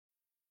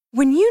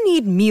When you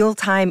need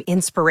mealtime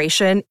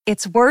inspiration,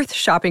 it's worth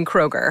shopping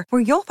Kroger,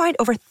 where you'll find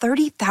over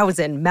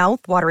 30,000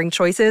 mouth-watering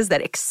choices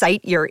that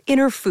excite your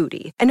inner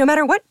foodie. And no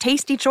matter what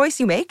tasty choice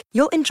you make,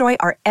 you'll enjoy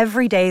our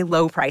everyday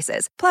low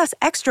prices, plus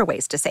extra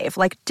ways to save,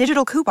 like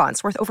digital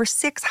coupons worth over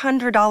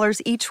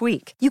 $600 each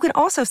week. You can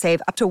also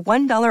save up to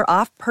 $1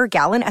 off per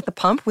gallon at the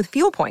pump with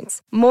fuel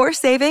points. More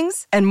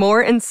savings and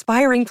more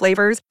inspiring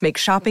flavors make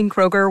shopping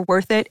Kroger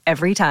worth it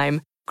every time.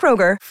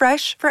 Kroger,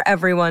 fresh for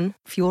everyone.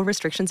 Fuel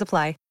restrictions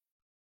apply.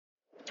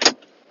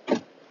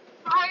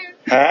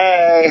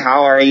 Hey,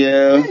 how are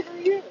you?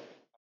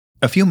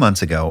 A few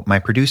months ago, my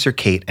producer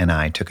Kate and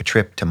I took a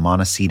trip to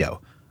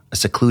Montecito, a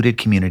secluded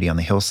community on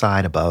the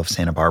hillside above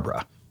Santa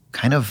Barbara,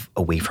 kind of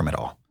away from it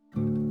all.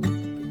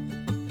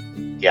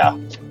 Yeah,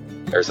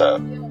 there's a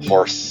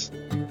horse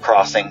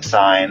crossing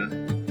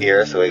sign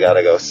here, so we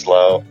gotta go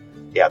slow.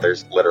 Yeah,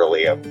 there's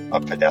literally a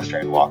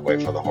pedestrian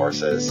walkway for the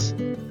horses.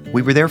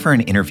 We were there for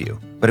an interview,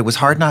 but it was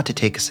hard not to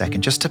take a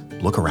second just to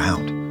look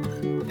around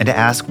and to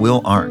ask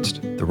Will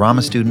Arnst, the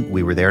Rama student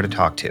we were there to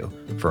talk to,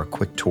 for a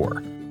quick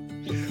tour.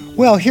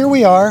 Well, here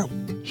we are.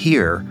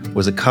 Here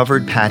was a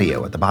covered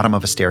patio at the bottom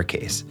of a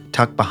staircase,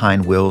 tucked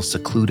behind Will's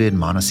secluded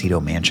Montecito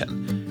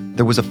mansion.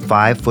 There was a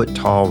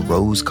 5-foot-tall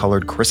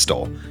rose-colored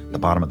crystal at the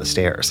bottom of the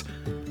stairs.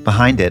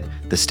 Behind it,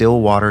 the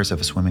still waters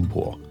of a swimming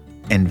pool,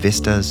 and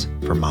vistas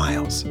for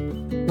miles.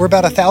 We're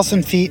about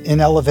 1,000 feet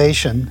in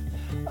elevation,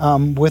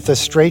 with a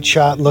straight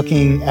shot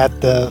looking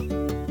at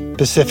the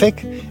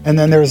Pacific, and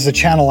then there's the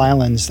Channel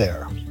Islands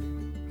there.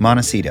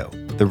 Montecito,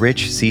 the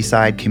rich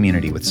seaside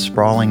community with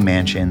sprawling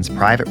mansions,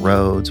 private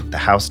roads, with the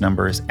house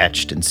numbers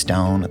etched in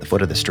stone at the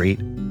foot of the street.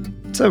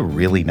 It's a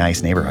really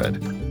nice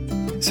neighborhood.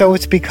 So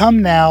it's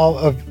become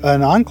now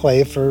an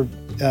enclave for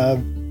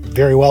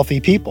very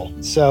wealthy people.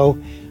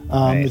 So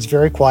Right. It's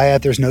very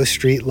quiet. There's no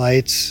street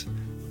lights.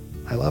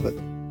 I love it.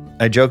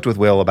 I joked with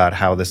Will about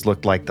how this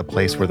looked like the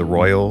place where the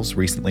Royals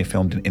recently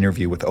filmed an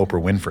interview with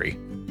Oprah Winfrey.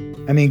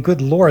 I mean, good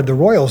Lord, the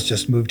Royals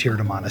just moved here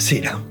to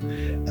Montecito,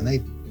 and they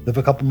live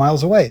a couple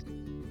miles away.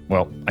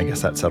 Well, I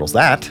guess that settles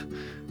that.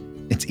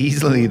 It's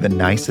easily the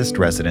nicest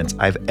residence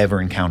I've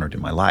ever encountered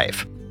in my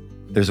life.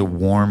 There's a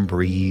warm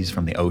breeze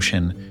from the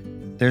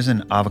ocean. There's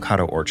an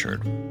avocado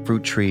orchard,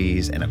 fruit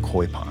trees, and a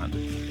koi pond.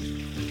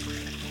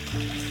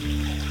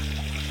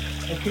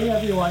 Okay,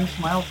 everyone,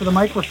 smile for the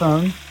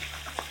microphone.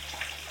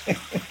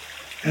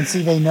 And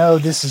see, they know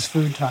this is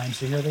food time,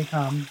 so here they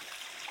come.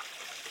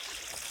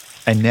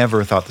 I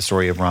never thought the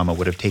story of Rama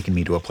would have taken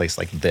me to a place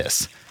like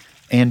this.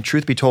 And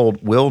truth be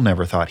told, Will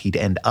never thought he'd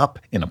end up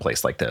in a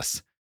place like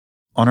this.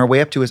 On our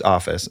way up to his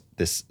office,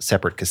 this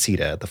separate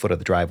casita at the foot of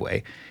the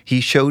driveway,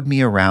 he showed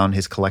me around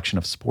his collection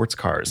of sports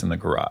cars in the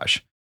garage.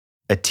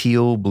 A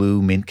teal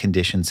blue mint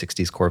condition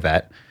 60s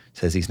Corvette,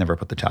 says he's never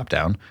put the top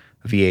down,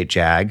 a V8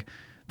 Jag,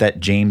 that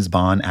James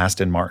Bond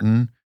Aston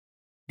Martin.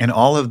 And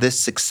all of this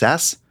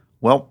success,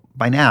 well,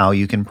 by now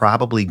you can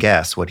probably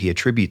guess what he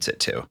attributes it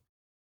to.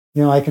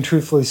 You know, I can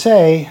truthfully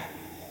say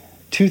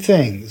two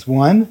things.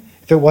 One,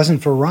 if it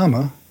wasn't for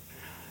Rama,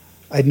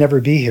 I'd never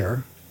be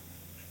here.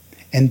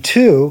 And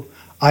two,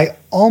 I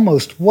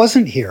almost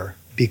wasn't here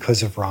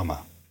because of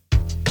Rama.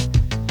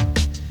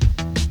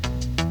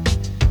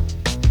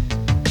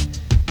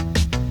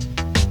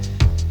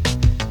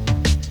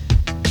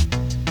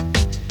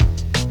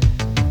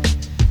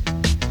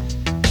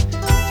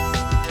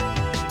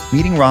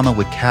 Meeting Rama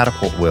would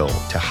catapult Will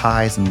to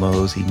highs and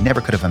lows he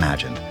never could have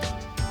imagined.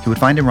 He would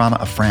find in Rama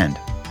a friend,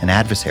 an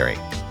adversary,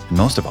 and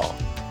most of all,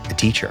 a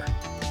teacher.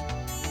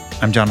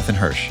 I'm Jonathan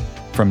Hirsch.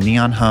 From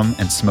Neon Hum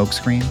and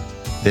Smokescreen,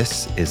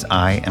 this is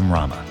I Am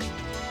Rama.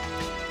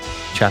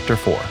 Chapter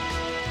 4,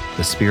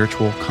 The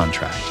Spiritual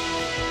Contract.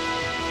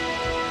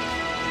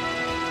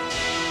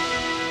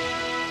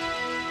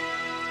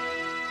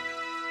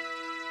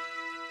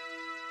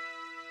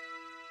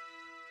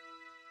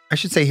 I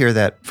should say here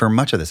that for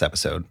much of this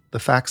episode, the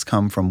facts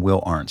come from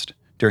Will Arnst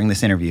during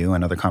this interview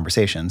and other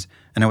conversations,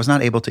 and I was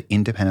not able to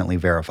independently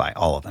verify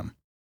all of them.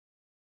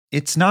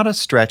 It's not a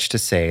stretch to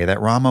say that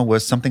Rama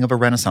was something of a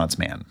Renaissance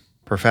man,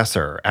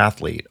 professor,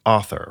 athlete,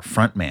 author,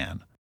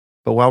 frontman.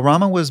 But while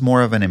Rama was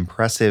more of an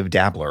impressive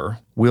dabbler,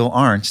 Will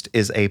Arnst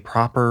is a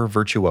proper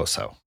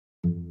virtuoso.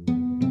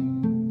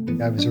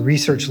 I was a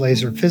research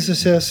laser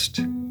physicist,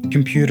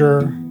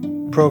 computer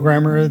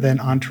programmer, then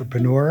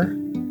entrepreneur,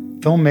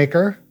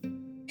 filmmaker.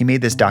 He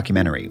made this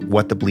documentary,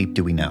 What the Bleep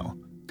Do We Know?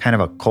 Kind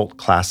of a cult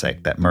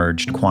classic that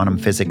merged quantum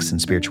physics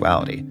and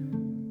spirituality.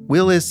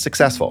 Will is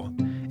successful.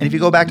 And if you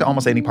go back to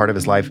almost any part of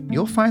his life,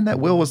 you'll find that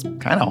Will was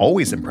kind of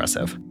always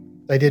impressive.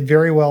 I did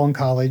very well in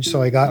college,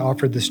 so I got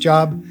offered this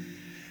job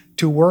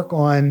to work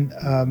on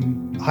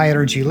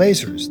high-energy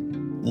lasers.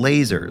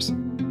 Lasers.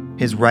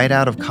 His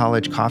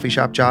right-out-of-college coffee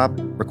shop job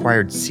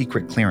required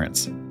secret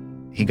clearance.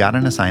 He got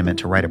an assignment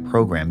to write a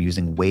program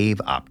using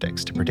wave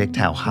optics to predict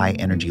how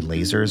high-energy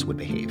lasers would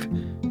behave.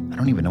 I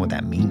don't even know what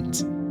that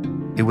means.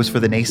 It was for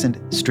the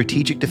nascent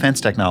strategic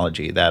defense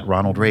technology that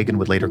Ronald Reagan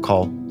would later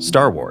call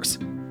Star Wars.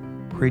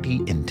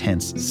 Pretty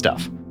intense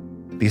stuff.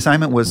 The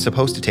assignment was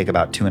supposed to take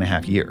about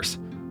 2.5 years.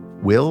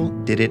 Will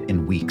did it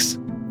in weeks.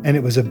 And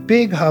it was a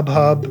big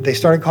hubbub. They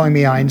started calling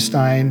me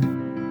Einstein.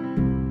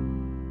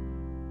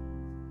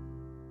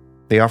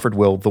 They offered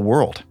Will the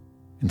world.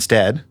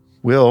 Instead,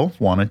 Will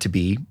wanted to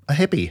be a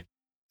hippie.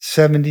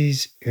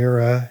 70s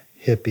era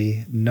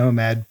hippie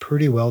nomad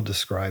pretty well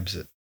describes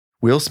it.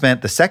 Will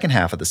spent the second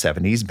half of the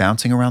 70s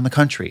bouncing around the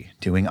country,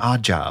 doing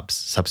odd jobs,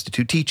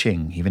 substitute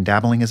teaching, even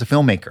dabbling as a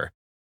filmmaker.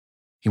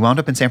 He wound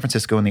up in San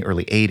Francisco in the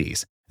early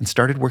 80s and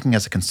started working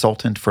as a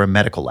consultant for a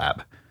medical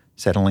lab,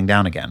 settling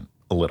down again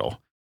a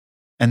little.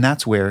 And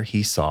that's where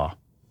he saw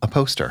a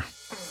poster.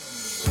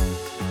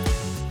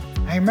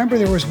 I remember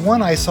there was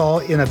one I saw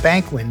in a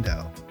bank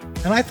window.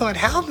 And I thought,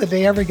 how did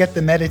they ever get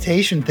the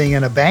meditation thing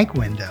in a bank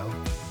window?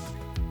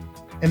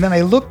 And then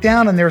I looked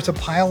down and there's a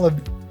pile of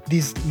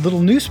these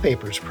little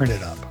newspapers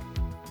printed up.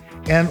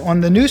 And on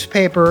the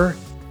newspaper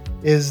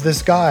is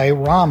this guy,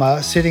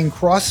 Rama, sitting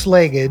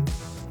cross-legged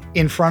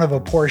in front of a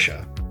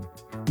Porsche,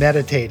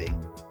 meditating.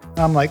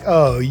 I'm like,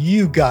 oh,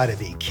 you gotta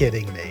be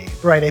kidding me.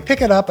 Right, I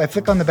pick it up, I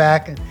flick on the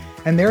back,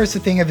 and there's the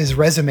thing of his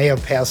resume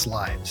of past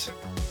lives.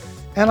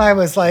 And I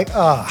was like,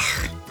 oh.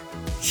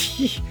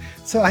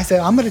 So I said,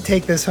 I'm gonna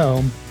take this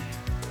home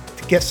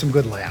to get some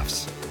good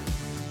laughs.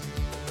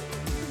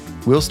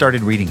 Will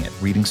started reading it,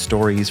 reading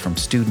stories from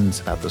students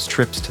about those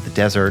trips to the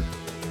desert.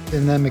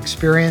 And them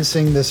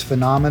experiencing this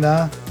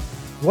phenomena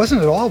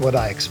wasn't at all what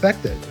I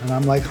expected. And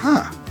I'm like,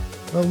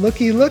 well,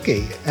 looky.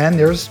 And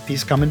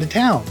he's coming to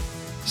town.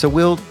 So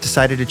Will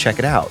decided to check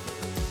it out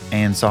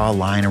and saw a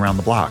line around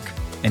the block.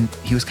 And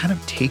he was kind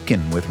of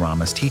taken with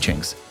Rama's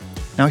teachings.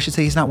 Now, I should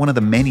say he's not one of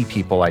the many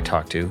people I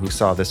talked to who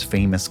saw this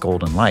famous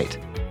golden light.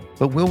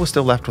 But Will was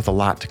still left with a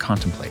lot to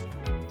contemplate.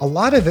 A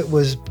lot of it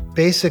was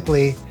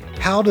basically,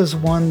 how does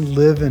one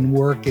live and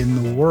work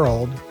in the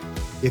world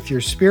if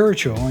you're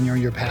spiritual and you're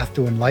on your path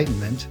to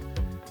enlightenment,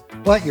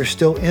 but you're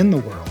still in the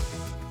world?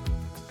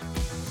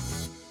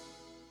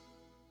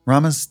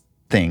 Rama's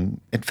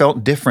thing, it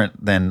felt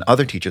different than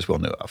other teachers Will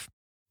knew of.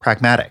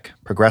 Pragmatic,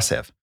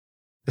 progressive.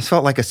 This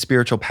felt like a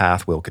spiritual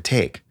path Will could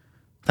take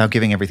without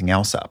giving everything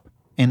else up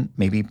and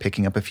maybe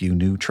picking up a few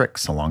new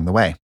tricks along the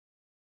way.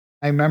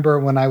 I remember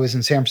when I was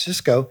in San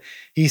Francisco,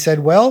 he said,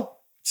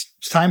 well,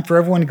 it's time for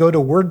everyone to go to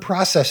word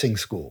processing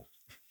school.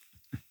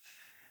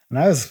 And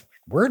I was,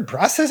 word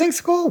processing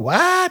school?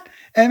 What?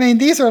 I mean,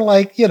 these are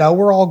like,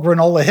 we're all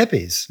granola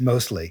hippies,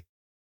 mostly.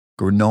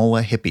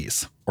 Granola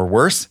hippies. Or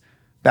worse,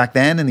 back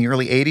then in the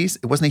early 80s,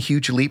 it wasn't a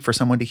huge leap for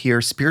someone to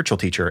hear spiritual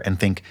teacher and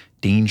think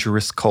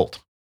dangerous cult.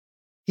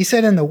 He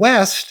said in the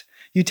West,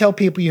 you tell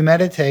people you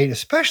meditate,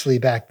 especially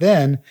back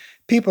then,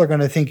 people are going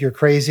to think you're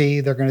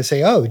crazy. They're going to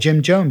say, oh,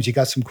 Jim Jones, you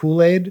got some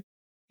Kool-Aid?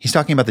 He's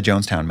talking about the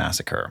Jonestown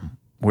Massacre,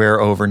 where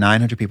over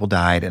 900 people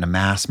died in a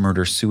mass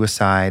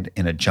murder-suicide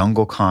in a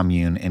jungle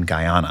commune in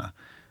Guyana.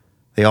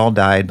 They all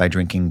died by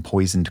drinking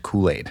poisoned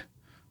Kool-Aid.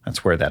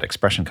 That's where that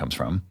expression comes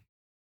from.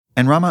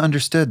 And Rama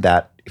understood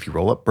that if you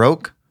roll up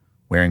broke,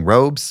 wearing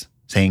robes,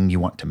 saying you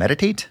want to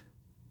meditate,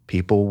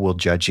 people will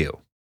judge you.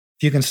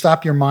 If you can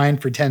stop your mind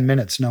for 10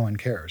 minutes, no one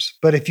cares.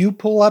 But if you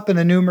pull up in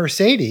a new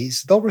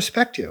Mercedes, they'll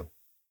respect you.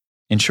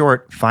 In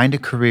short, find a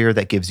career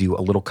that gives you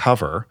a little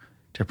cover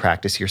to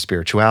practice your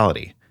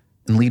spirituality,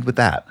 and lead with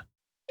that.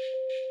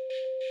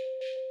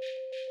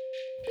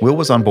 Will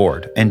was on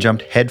board and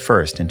jumped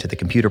headfirst into the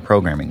computer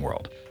programming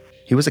world.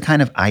 He was a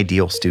kind of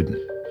ideal student,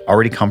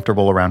 already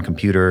comfortable around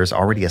computers,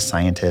 already a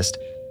scientist,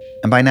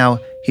 and by now,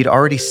 he'd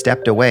already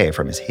stepped away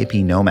from his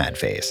hippie nomad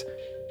phase.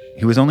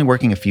 He was only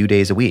working a few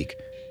days a week.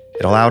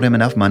 It allowed him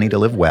enough money to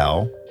live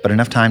well, but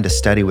enough time to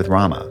study with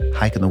Rama,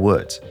 hike in the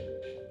woods,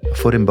 a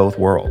foot in both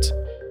worlds.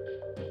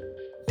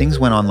 Things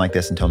went on like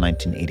this until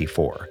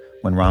 1984,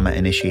 when Rama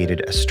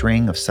initiated a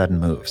string of sudden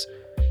moves.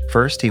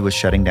 First, he was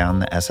shutting down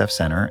the SF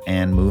Center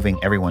and moving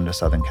everyone to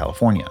Southern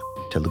California,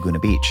 to Laguna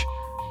Beach.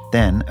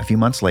 Then, a few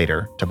months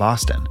later, to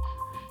Boston.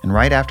 And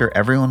right after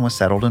everyone was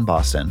settled in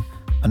Boston,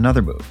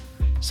 another move,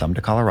 some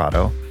to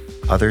Colorado,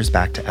 others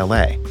back to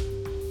LA.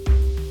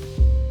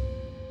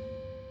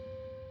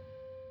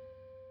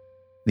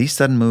 These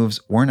sudden moves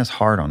weren't as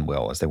hard on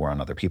Will as they were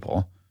on other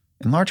people,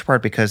 in large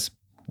part because,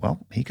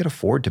 well, he could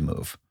afford to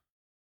move.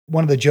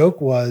 One of the joke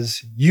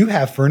was, you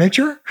have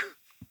furniture?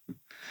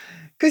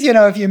 Because,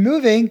 if you're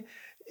moving,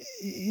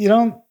 you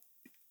don't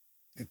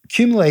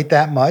accumulate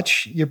that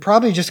much. You're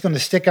probably just going to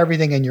stick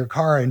everything in your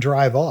car and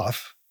drive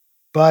off.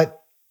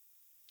 But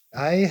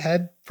I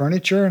had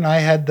furniture and I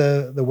had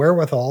the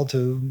wherewithal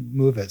to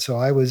move it. So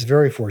I was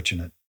very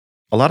fortunate.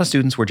 A lot of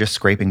students were just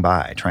scraping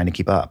by, trying to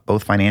keep up,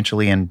 both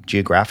financially and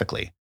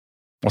geographically.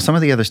 While some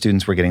of the other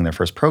students were getting their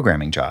first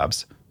programming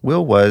jobs,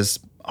 Will was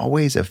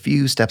always a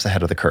few steps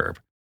ahead of the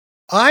curve.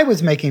 I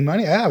was making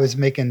money. I was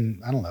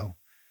making,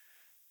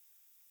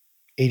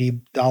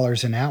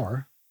 $80 an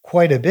hour,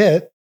 quite a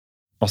bit.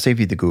 I'll save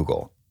you the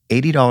Google.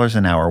 $80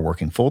 an hour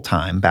working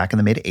full-time back in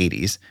the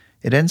mid-'80s,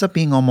 it ends up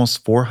being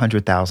almost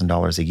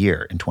 $400,000 a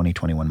year in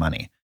 2021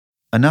 money.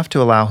 Enough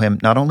to allow him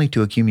not only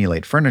to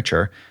accumulate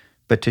furniture,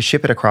 but to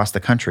ship it across the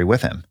country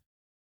with him.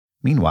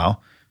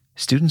 Meanwhile,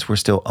 students were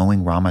still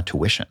owing Rama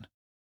tuition.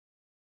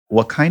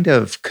 What kind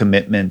of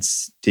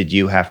commitments did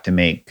you have to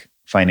make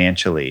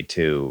financially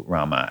to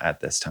Rama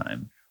at this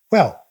time?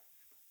 Well,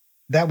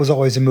 that was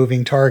always a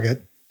moving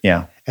target.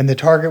 Yeah. And the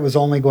target was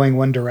only going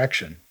one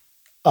direction,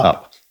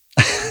 up.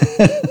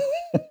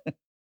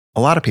 A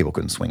lot of people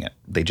couldn't swing it.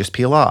 They just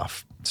peel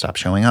off, stop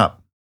showing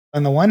up.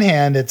 On the one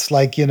hand, it's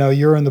like,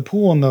 you're in the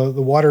pool and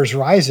the water's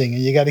rising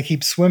and you got to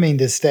keep swimming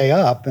to stay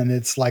up. And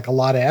it's like a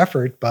lot of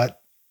effort,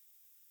 but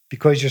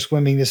because you're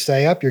swimming to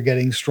stay up, you're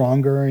getting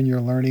stronger and you're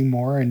learning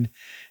more and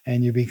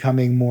you're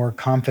becoming more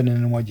confident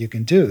in what you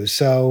can do.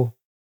 So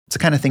it's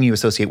the kind of thing you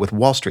associate with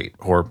Wall Street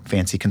or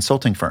fancy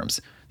consulting firms,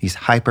 these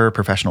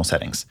hyper-professional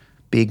settings,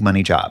 big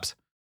money jobs.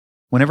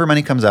 Whenever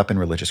money comes up in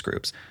religious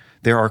groups,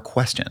 there are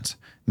questions.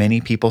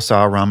 Many people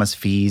saw Rama's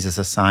fees as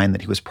a sign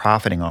that he was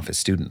profiting off his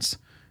students.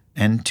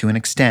 And to an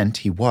extent,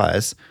 he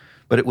was,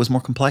 but it was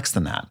more complex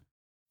than that.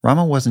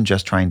 Rama wasn't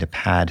just trying to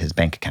pad his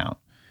bank account.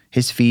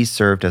 His fees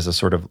served as a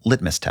sort of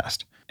litmus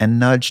test and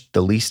nudged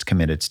the least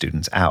committed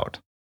students out.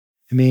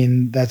 I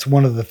mean, that's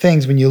one of the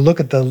things when you look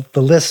at the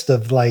list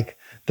of like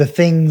the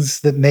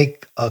things that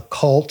make a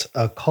cult,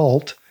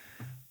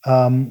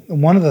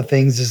 one of the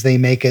things is they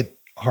make it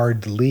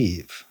hard to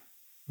leave.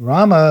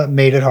 Rama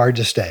made it hard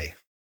to stay.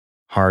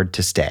 Hard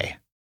to stay.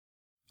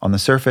 On the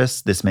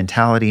surface, this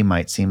mentality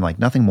might seem like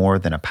nothing more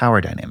than a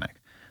power dynamic.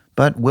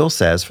 But Will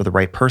says for the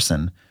right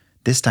person,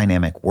 this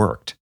dynamic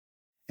worked.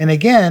 And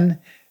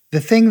again,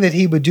 the thing that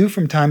he would do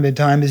from time to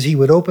time is he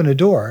would open a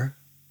door,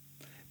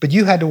 but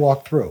you had to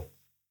walk through.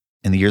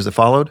 In the years that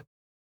followed,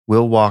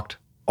 Will walked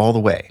all the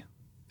way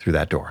through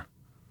that door.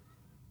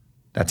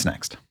 That's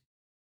next.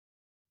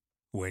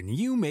 When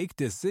you make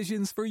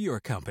decisions for your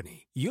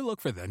company, you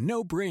look for the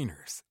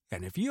no-brainers.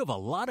 And if you have a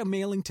lot of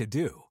mailing to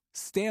do,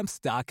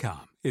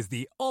 Stamps.com is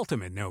the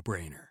ultimate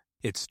no-brainer.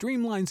 It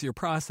streamlines your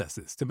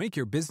processes to make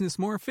your business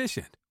more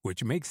efficient,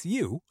 which makes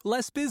you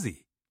less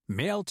busy.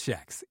 Mail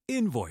checks,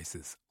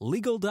 invoices,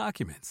 legal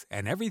documents,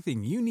 and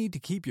everything you need to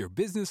keep your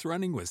business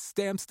running with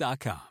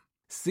Stamps.com.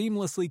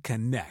 Seamlessly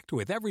connect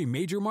with every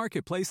major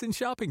marketplace and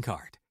shopping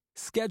cart.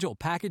 Schedule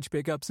package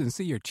pickups and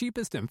see your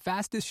cheapest and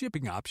fastest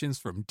shipping options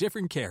from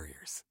different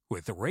carriers.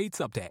 With rates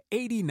up to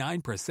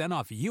 89%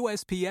 off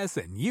USPS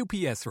and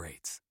UPS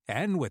rates.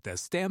 And with the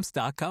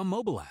Stamps.com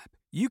mobile app,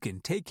 you can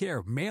take care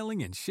of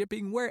mailing and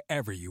shipping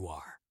wherever you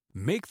are.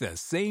 Make the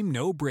same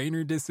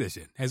no-brainer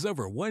decision as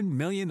over 1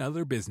 million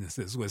other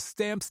businesses with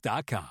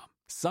Stamps.com.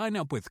 Sign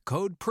up with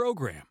code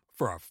PROGRAM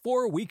for a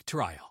 4-week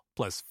trial,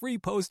 plus free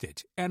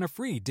postage and a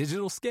free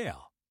digital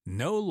scale.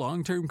 No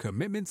long-term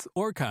commitments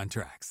or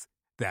contracts.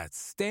 That's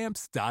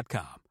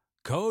Stamps.com.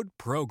 Code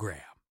PROGRAM.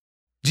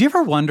 Do you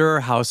ever wonder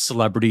how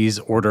celebrities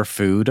order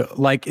food?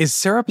 Like, is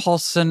Sarah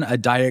Paulson a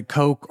Diet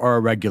Coke or a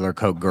regular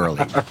Coke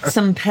girlie?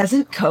 Some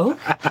peasant Coke?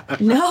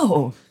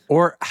 No.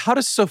 Or how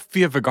does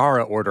Sofia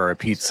Vergara order a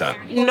pizza?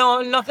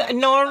 No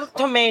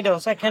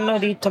tomatoes. I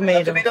cannot eat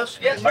tomatoes.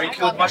 Yes. Are you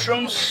cool with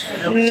mushrooms?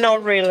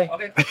 Not really.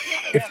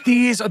 If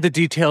these are the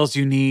details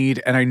you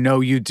need, and I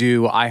know you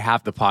do, I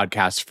have the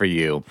podcast for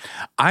you.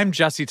 I'm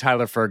Jesse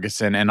Tyler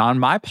Ferguson, and on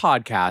my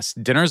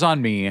podcast, Dinners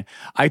on Me,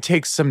 I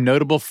take some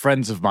notable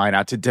friends of mine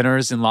out to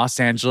dinners in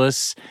Los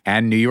Angeles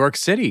and New York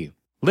City.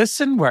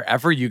 Listen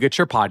wherever you get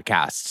your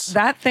podcasts.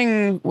 That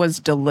thing was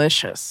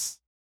delicious.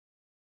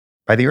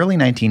 By the early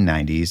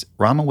 1990s,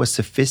 Rama was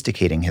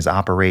sophisticating his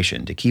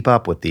operation to keep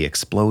up with the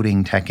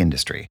exploding tech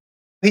industry.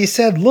 He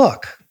said,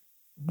 look,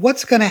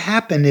 what's going to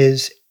happen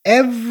is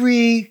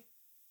every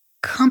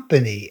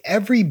company,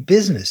 every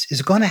business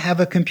is going to have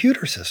a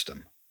computer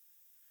system.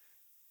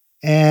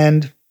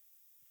 And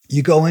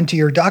you go into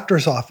your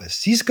doctor's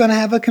office, he's going to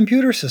have a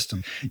computer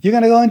system. You're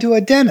going to go into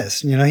a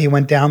dentist. He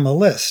went down the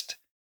list.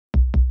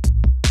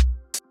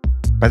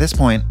 By this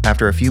point,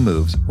 after a few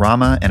moves,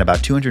 Rama and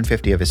about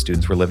 250 of his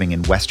students were living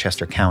in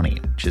Westchester County,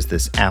 which is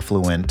this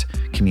affluent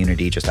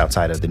community just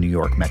outside of the New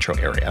York metro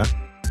area.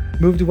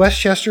 Move to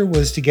Westchester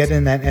was to get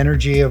in that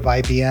energy of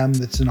IBM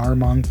that's in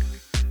Armonk,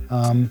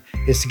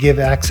 is to give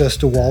access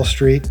to Wall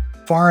Street,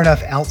 far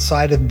enough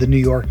outside of the New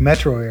York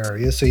metro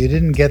area so you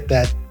didn't get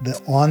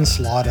the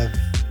onslaught of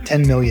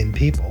 10 million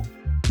people.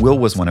 Will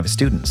was one of his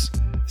students.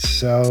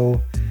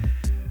 So,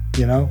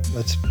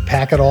 let's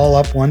pack it all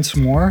up once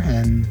more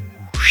and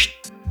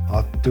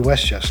off to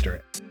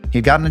Westchester.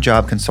 He'd gotten a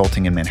job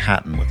consulting in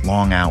Manhattan with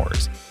long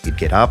hours. He'd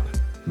get up,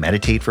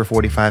 meditate for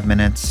 45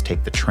 minutes,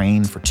 take the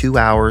train for 2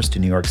 hours to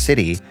New York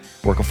City,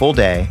 work a full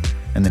day,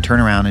 and then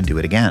turn around and do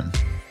it again.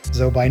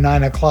 So by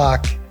 9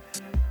 o'clock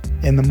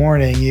in the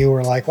morning, you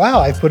were like, wow,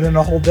 I put in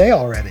a whole day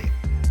already.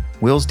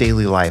 Will's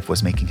daily life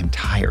was making him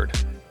tired,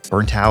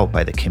 burnt out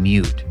by the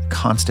commute, the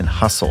constant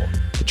hustle,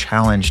 the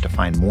challenge to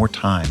find more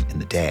time in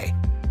the day.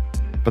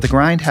 But the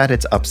grind had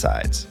its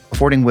upsides,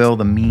 affording Will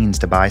the means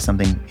to buy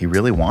something he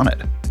really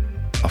wanted,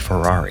 a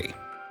Ferrari.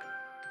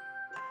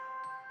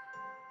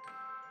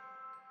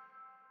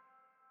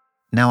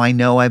 Now, I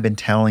know I've been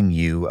telling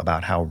you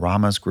about how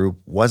Rama's group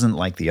wasn't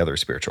like the other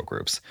spiritual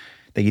groups,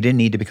 that you didn't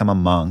need to become a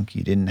monk,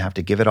 you didn't have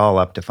to give it all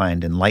up to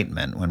find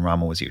enlightenment when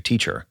Rama was your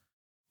teacher.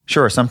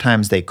 Sure,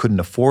 sometimes they couldn't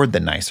afford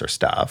the nicer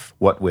stuff,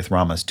 what with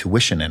Rama's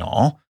tuition and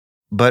all,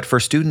 But for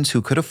students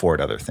who could afford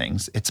other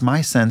things, it's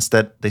my sense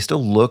that they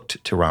still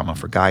looked to Rama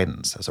for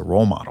guidance as a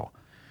role model.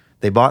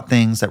 They bought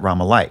things that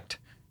Rama liked,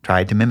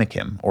 tried to mimic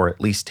him, or at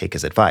least take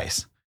his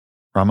advice.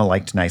 Rama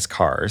liked nice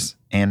cars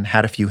and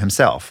had a few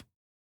himself.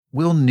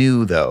 Will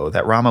knew, though,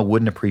 that Rama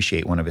wouldn't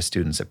appreciate one of his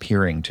students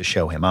appearing to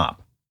show him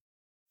up.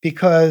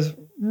 Because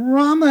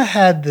Rama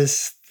had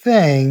this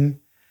thing,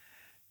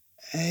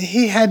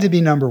 he had to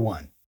be number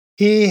one.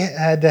 He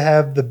had to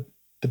have the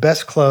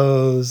best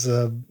clothes,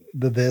 the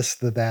this,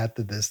 the that,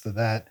 the this, the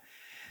that.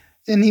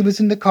 And he was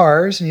into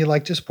cars, and he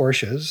liked his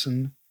Porsches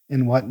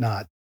and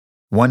whatnot.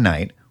 One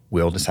night,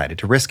 Will decided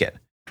to risk it.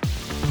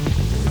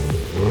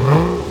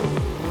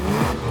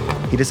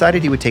 He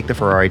decided he would take the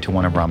Ferrari to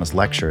one of Rama's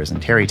lectures in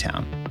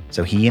Tarrytown.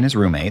 So he and his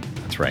roommate,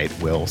 that's right,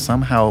 Will,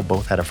 somehow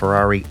both had a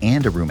Ferrari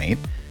and a roommate,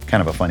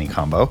 kind of a funny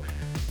combo.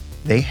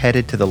 They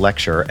headed to the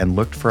lecture and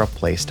looked for a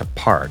place to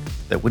park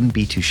that wouldn't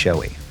be too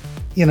showy.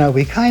 You know,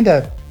 we kind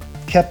of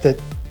kept it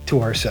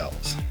to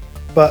ourselves,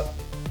 but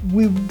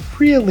we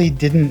really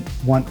didn't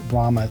want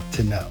Rama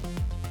to know.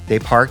 They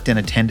parked and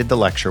attended the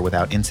lecture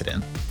without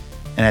incident,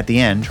 and at the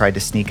end tried to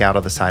sneak out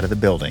of the side of the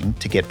building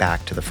to get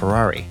back to the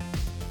Ferrari.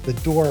 The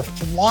door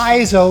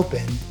flies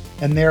open,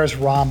 and there's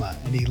Rama,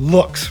 and he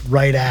looks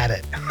right at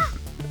it.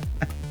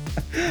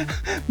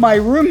 My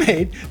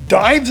roommate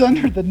dives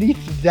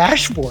underneath the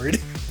dashboard.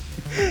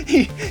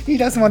 He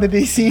doesn't want to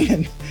be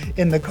seen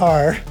in the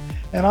car.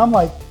 And I'm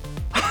like,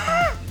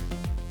 I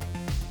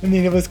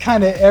mean, it was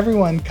kind of,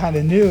 everyone kind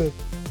of knew.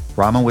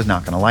 Rama was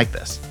not going to like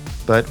this,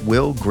 but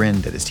Will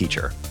grinned at his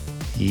teacher.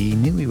 He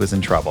knew he was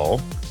in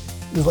trouble.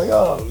 He was like,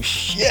 oh,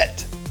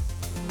 shit.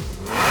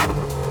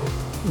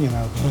 You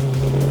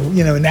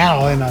know,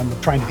 now, and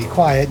I'm trying to be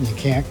quiet, and you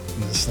can't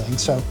in this thing.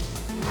 So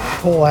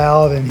pull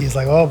out, and he's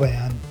like, oh,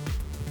 man,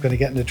 I'm going to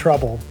get into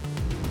trouble.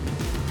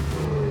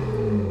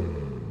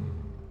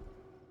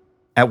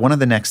 At one of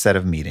the next set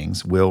of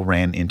meetings, Will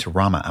ran into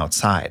Rama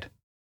outside.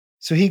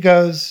 So he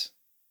goes,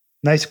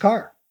 nice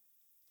car.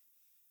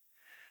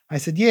 I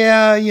said,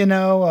 yeah, you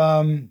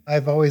know,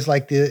 I've always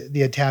liked the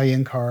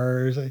Italian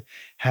cars. I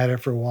had it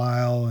for a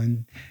while.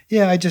 And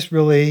yeah, I just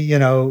really, you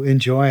know,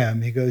 enjoy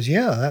them. He goes,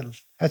 yeah,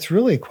 that's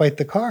really quite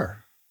the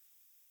car.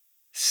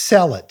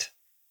 Sell it.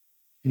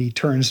 And he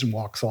turns and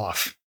walks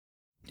off.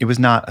 It was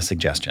not a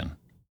suggestion.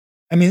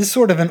 I mean, it's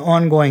sort of an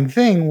ongoing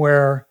thing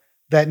where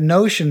that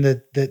notion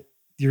that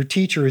your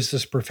teacher is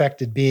this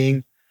perfected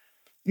being,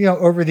 you know,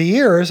 over the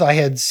years, I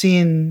had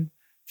seen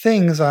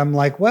things I'm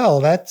like,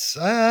 well,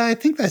 I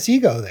think that's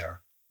ego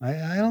there.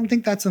 I don't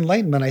think that's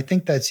enlightenment. I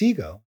think that's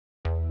ego.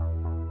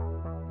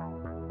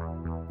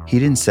 He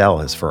didn't sell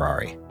his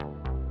Ferrari.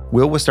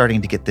 Will was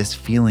starting to get this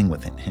feeling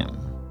within him.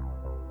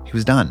 He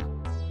was done.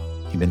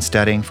 He'd been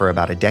studying for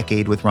about a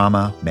decade with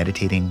Rama,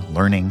 meditating,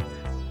 learning,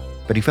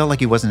 but he felt like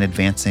he wasn't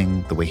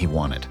advancing the way he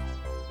wanted.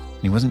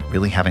 And he wasn't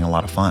really having a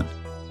lot of fun.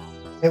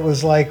 It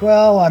was like,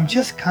 well, I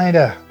kind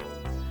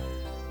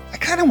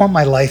of want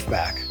my life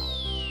back.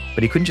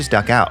 But he couldn't just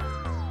duck out.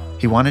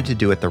 He wanted to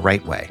do it the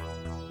right way.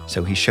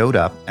 So he showed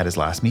up at his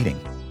last meeting.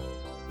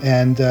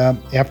 And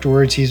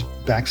afterwards, he's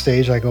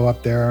backstage. I go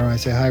up there and I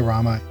say, hi,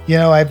 Rama. You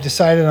know, I've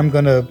decided I'm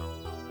going to,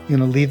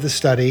 leave the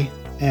study.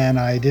 And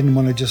I didn't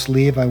want to just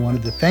leave. I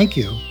wanted to thank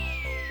you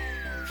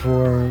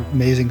for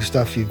amazing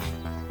stuff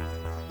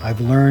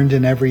I've learned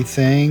and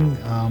everything.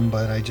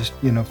 But I just,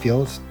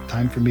 feel it's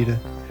time for me to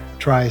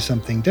try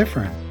something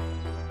different.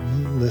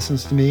 He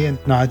listens to me and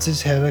nods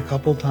his head a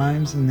couple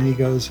times, and then he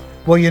goes,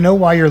 well, you know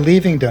why you're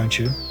leaving, don't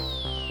you?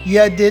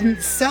 You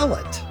didn't sell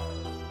it.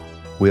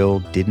 Will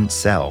didn't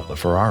sell the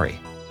Ferrari,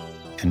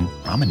 and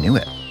Rama knew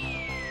it.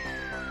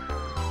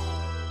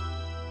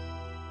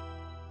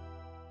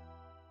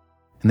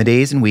 In the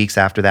days and weeks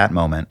after that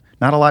moment,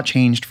 not a lot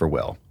changed for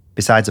Will,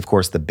 besides, of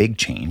course, the big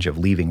change of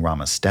leaving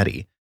Rama's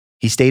study.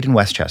 He stayed in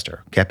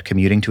Westchester, kept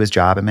commuting to his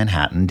job in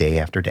Manhattan day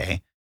after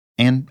day,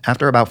 and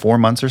after about 4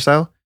 months or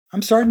so,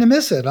 I'm starting to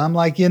miss it. I'm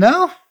like,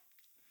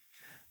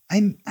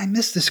 I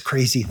miss this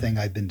crazy thing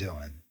I've been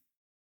doing.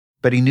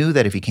 But he knew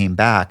that if he came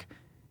back,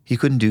 he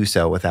couldn't do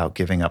so without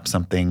giving up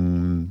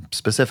something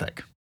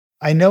specific.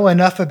 I know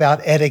enough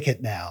about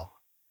etiquette now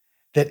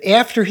that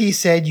after he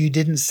said you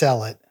didn't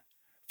sell it,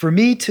 for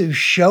me to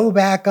show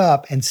back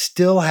up and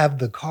still have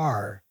the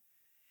car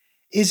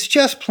is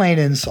just plain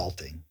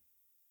insulting.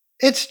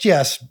 It's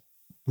just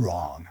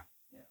wrong.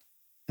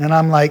 And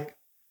I'm like,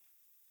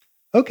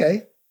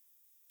 okay.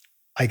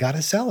 I got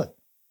to sell it.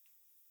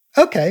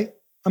 Okay,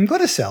 I'm going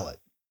to sell it.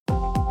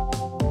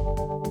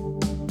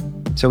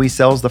 So he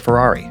sells the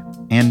Ferrari.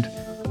 And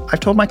I've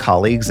told my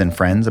colleagues and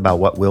friends about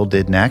what Will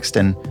did next,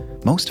 and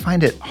most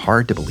find it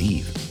hard to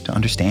believe, to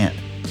understand.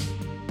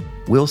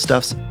 Will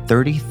stuffs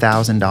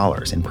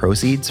 $30,000 in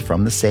proceeds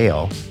from the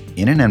sale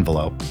in an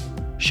envelope,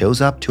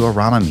 shows up to a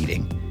Rama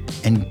meeting,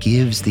 and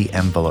gives the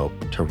envelope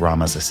to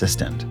Rama's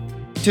assistant.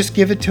 Just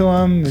give it to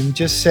him and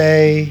just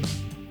say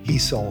he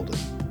sold it.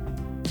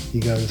 He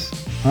goes,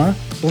 huh?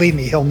 Believe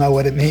me, he'll know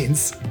what it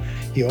means.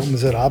 He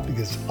opens it up,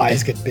 his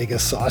eyes get big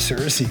as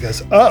saucers. He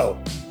goes, oh,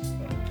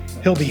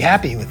 he'll be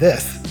happy with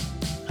this.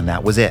 And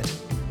that was it.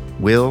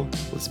 Will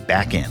was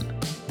back in.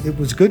 It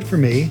was good for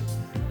me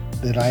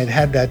that I had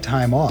had that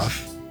time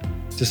off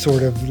to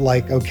sort of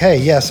like, okay,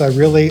 yes, I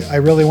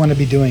really want to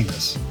be doing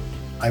this.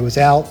 I was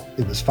out,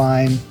 it was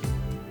fine.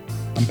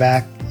 I'm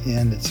back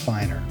and it's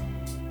finer.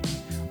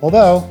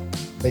 Although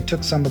they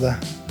took some of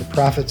the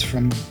profits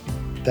from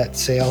that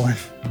sale and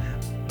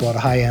bought a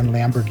high-end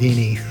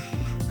Lamborghini.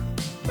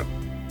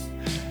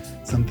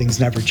 Some things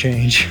never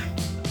change.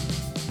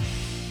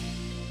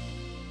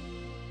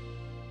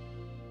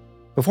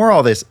 Before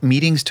all this,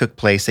 meetings took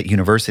place at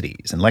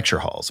universities and lecture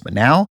halls, but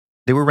now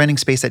they were renting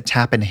space at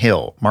Tappan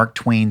Hill, Mark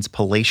Twain's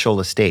palatial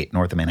estate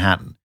north of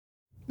Manhattan.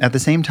 At the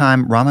same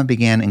time, Rama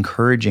began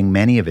encouraging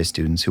many of his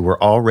students who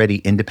were already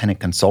independent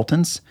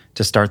consultants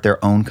to start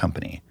their own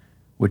company,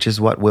 which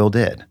is what Will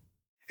did.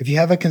 If you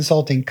have a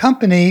consulting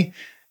company,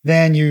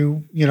 then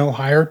you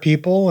hire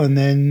people, and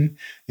then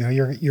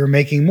you're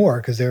making more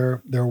because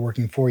they're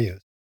working for you.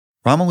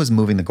 Rama was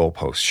moving the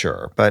goalposts,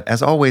 sure, but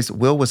as always,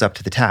 Will was up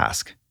to the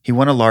task. He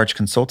won a large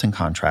consulting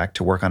contract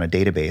to work on a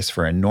database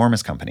for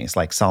enormous companies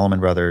like Salomon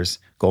Brothers,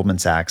 Goldman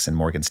Sachs, and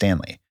Morgan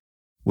Stanley.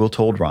 Will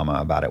told Rama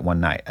about it one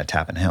night at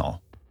Tappan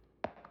Hill.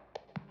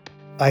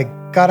 I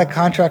got a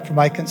contract for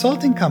my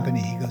consulting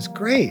company. He goes,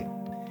 great.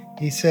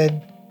 He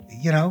said,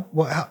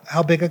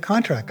 how big a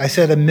contract? I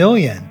said, $1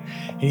 million.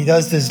 And he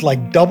does this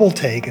like double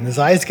take and his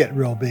eyes get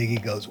real big. He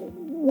goes,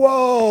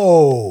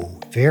 whoa,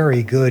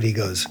 very good. He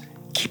goes,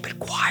 keep it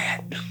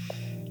quiet.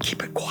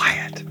 Keep it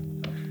quiet.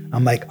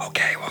 I'm like,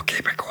 okay, well,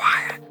 keep it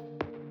quiet.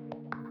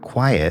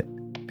 Quiet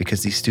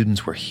because these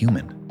students were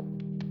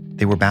human.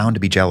 They were bound to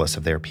be jealous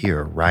of their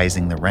peer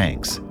rising the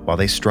ranks while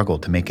they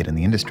struggled to make it in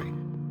the industry.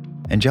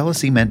 And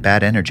jealousy meant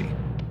bad energy.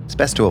 It's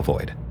best to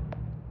avoid.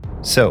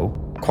 So,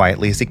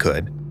 quietly as he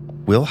could,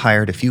 Will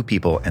hired a few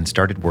people and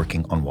started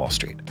working on Wall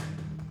Street.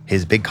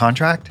 His big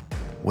contract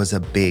was a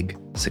big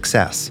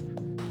success.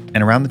 And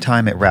around the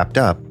time it wrapped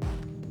up,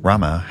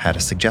 Rama had a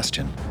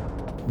suggestion.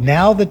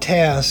 Now the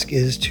task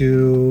is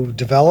to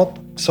develop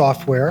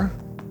software.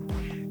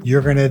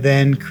 You're going to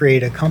then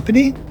create a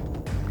company.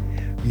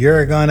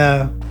 You're going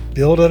to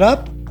build it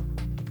up.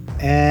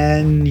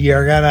 And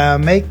you're going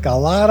to make a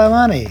lot of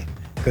money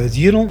because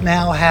you don't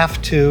now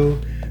have to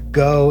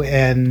go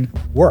and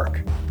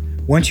work.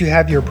 Once you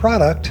have your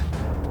product,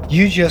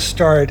 you just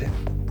start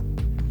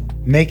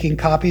making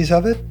copies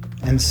of it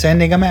and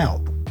sending them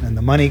out, and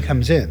the money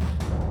comes in.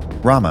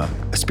 Rama,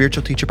 a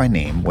spiritual teacher by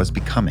name, was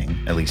becoming,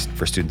 at least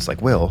for students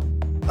like Will,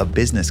 a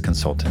business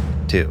consultant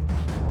too.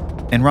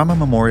 And Rama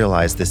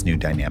memorialized this new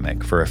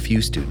dynamic for a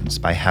few students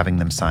by having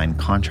them sign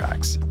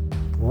contracts.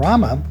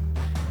 Rama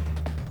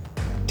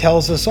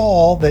tells us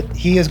all that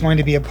he is going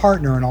to be a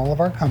partner in all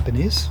of our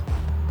companies,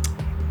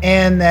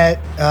 and that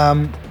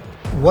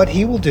what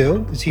he will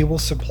do is he will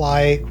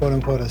supply, quote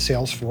unquote, a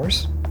sales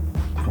force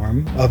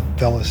form of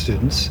fellow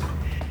students,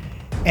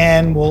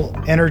 and will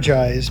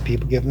energize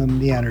people, give them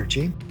the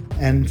energy.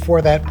 And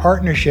for that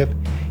partnership,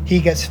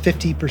 he gets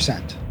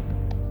 50%.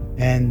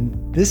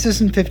 And this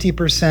isn't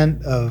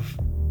 50% of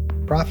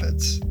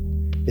profits.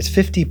 It's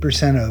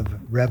 50% of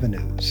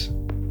revenues.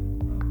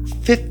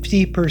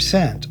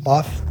 50%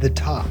 off the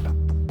top.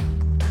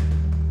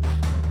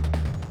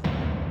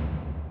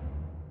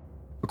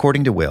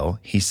 According to Will,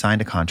 he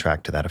signed a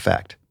contract to that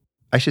effect.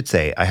 I should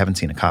say I haven't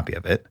seen a copy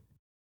of it.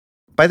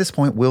 By this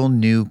point, Will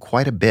knew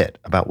quite a bit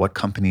about what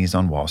companies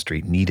on Wall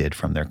Street needed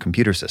from their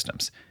computer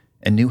systems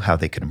and knew how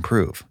they could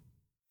improve.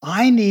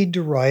 I need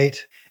to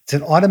write, it's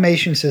an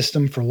automation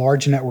system for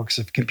large networks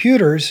of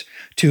computers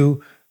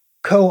to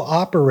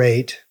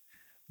cooperate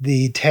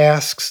the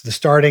tasks, the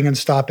starting and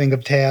stopping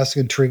of tasks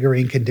and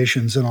triggering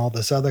conditions and all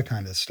this other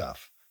kind of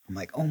stuff. I'm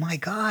like, oh my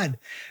God,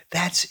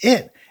 that's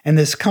it. And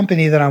this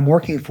company that I'm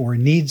working for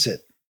needs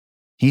it.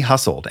 He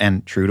hustled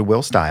and, true to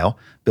Will's style,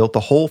 built the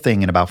whole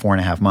thing in about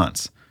 4.5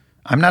 months.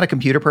 I'm not a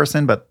computer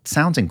person, but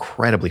sounds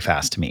incredibly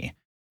fast to me.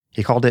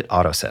 He called it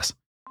AutoSys.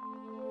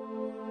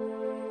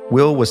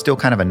 Will was still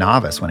kind of a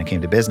novice when it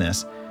came to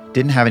business,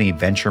 didn't have any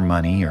venture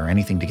money or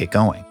anything to get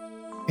going.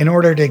 In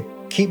order to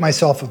keep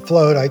myself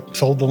afloat, I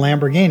sold the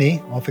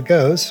Lamborghini, off it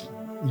goes.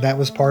 That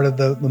was part of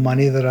the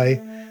money that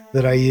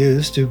I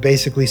used to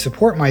basically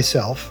support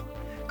myself,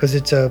 because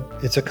it's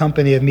a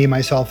company of me,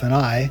 myself, and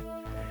I.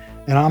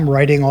 And I'm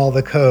writing all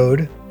the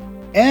code.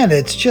 And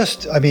it's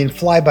just,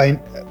 fly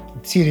by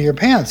seat of your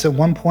pants. At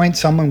one point,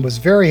 someone was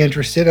very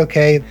interested.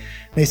 Okay,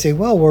 they say,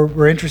 well,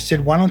 we're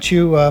interested. Why don't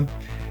you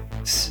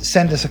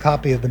send us a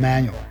copy of the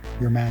manual,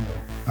 your manual,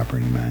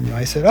 operating manual?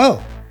 I said,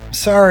 oh,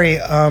 sorry.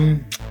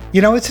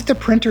 It's at the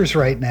printers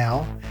right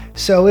now,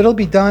 so it'll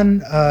be done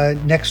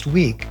next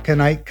week. Can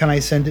I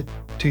send it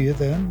to you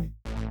then?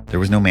 There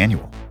was no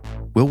manual.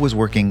 Will was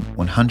working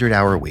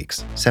 100-hour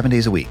weeks, 7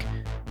 days a week,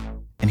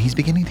 and he's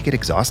beginning to get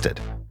exhausted.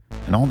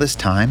 And all this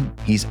time,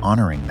 he's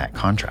honoring that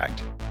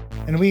contract.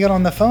 And we got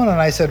on the phone and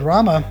I said,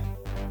 Rama,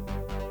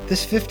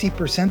 this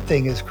 50%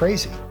 thing is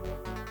crazy.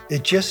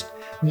 It just,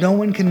 no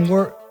one can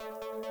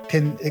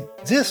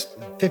exist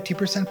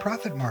 50%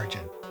 profit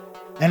margin.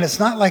 And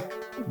it's not like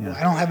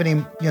I don't have any,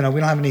 we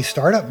don't have any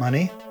startup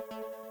money.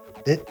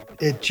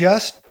 It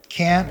just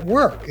can't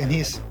work. And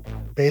he's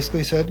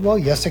basically said, well,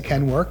 yes, it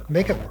can work.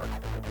 Make it work.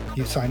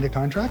 You signed a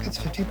contract. It's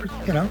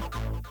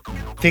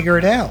 50%, figure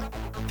it out.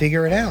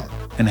 Figure it out.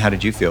 And how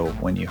did you feel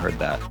when you heard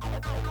that?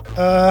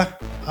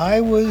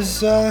 I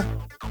was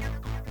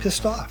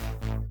pissed off.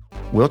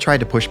 Will tried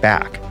to push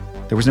back.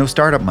 There was no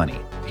startup money.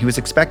 He was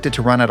expected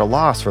to run at a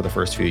loss for the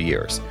first few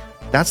years.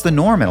 That's the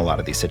norm in a lot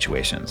of these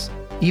situations,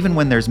 even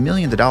when there's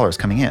millions of dollars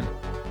coming in.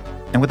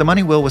 And with the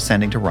money Will was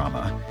sending to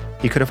Rama,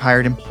 he could have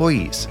hired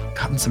employees,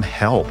 gotten some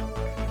help.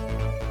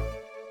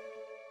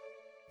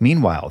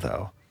 Meanwhile,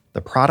 though,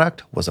 the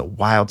product was a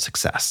wild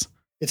success.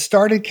 It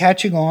started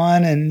catching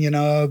on and,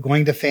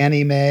 going to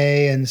Fannie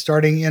Mae and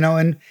starting,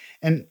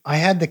 and I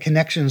had the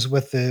connections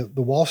with the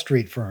Wall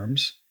Street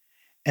firms,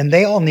 and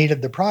they all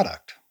needed the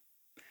product.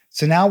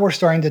 So now we're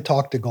starting to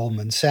talk to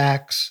Goldman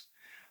Sachs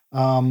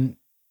and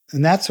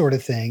that sort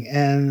of thing.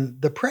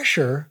 And the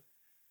pressure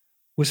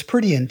was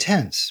pretty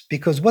intense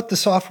because what the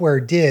software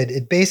did,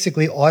 it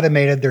basically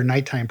automated their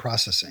nighttime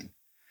processing.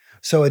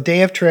 So a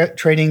day of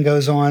trading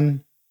goes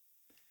on,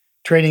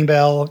 trading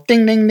bell,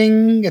 ding, ding,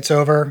 ding, it's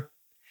over.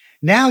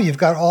 Now you've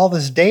got all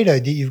this data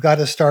that you've got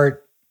to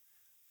start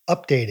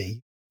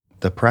updating.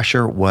 The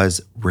pressure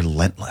was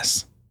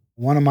relentless.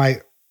 One of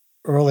my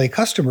early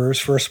customers,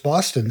 First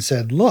Boston,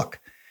 said, look,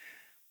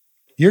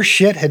 your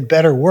shit had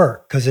better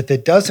work because if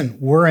it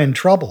doesn't, we're in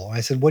trouble. I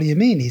said, what do you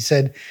mean? He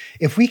said,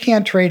 if we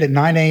can't trade at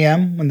 9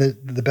 a.m. when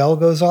the bell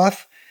goes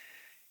off,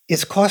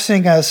 it's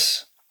costing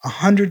us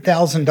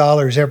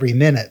 $100,000 every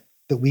minute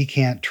that we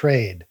can't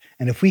trade.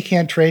 And if we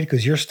can't trade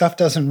because your stuff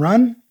doesn't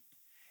run,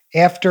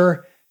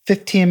 after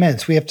 15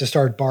 minutes, we have to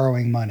start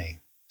borrowing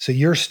money. So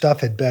your stuff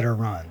had better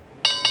run.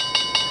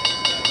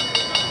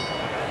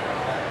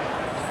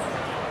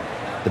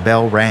 The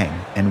bell rang,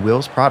 and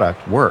Will's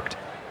product worked.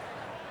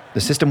 The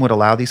system would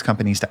allow these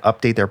companies to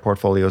update their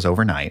portfolios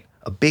overnight,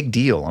 a big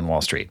deal on Wall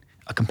Street,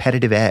 a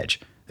competitive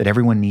edge that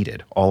everyone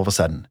needed all of a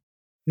sudden.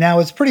 Now,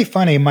 it's pretty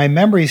funny. My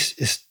memory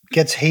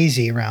gets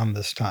hazy around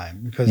this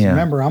time because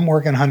remember, I'm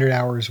working 100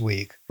 hours a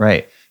week.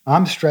 Right.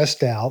 I'm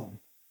stressed out.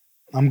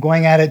 I'm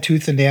going at it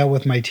tooth and nail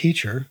with my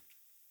teacher,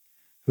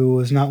 who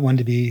was not one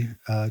to be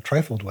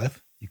trifled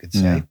with, you could say.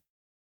 Yeah.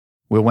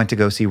 Will went to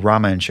go see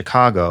Rama in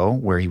Chicago,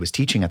 where he was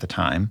teaching at the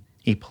time.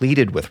 He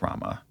pleaded with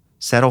Rama,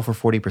 settle for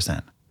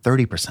 40%,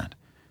 30%.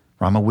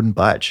 Rama wouldn't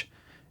budge,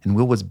 and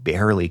Will was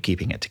barely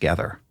keeping it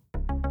together.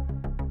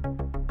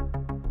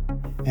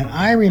 And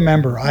I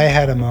remember I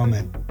had a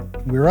moment.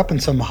 We were up in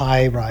some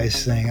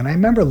high-rise thing, and I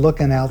remember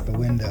looking out the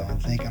window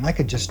and thinking I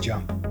could just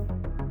jump.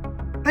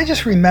 I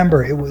just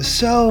remember it was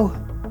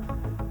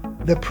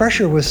the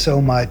pressure was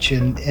so much,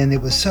 and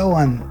it was so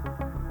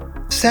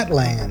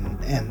unsettling,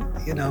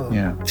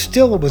 and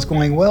still it was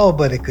going well,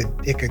 but it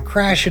could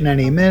crash at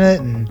any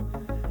minute, and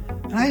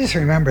I just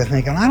remember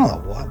thinking, I don't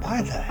know,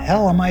 why the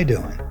hell am I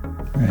doing?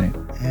 Right.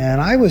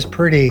 And I was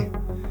but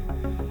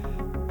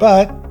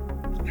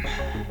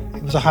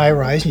it was a high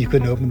rise and you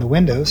couldn't open the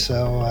windows,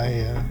 so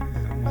I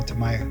went to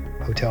my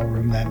hotel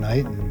room that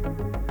night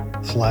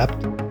and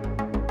slept.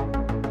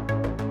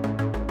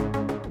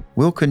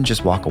 Will couldn't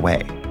just walk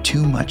away.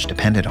 Too much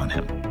depended on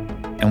him.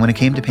 And when it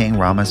came to paying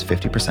Rama's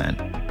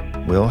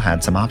 50%, Will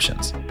had some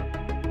options.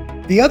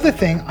 The other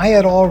thing, I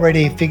had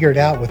already figured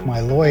out with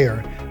my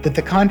lawyer that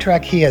the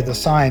contract he had to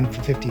sign for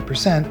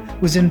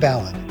 50% was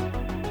invalid.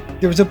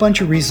 There was a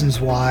bunch of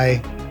reasons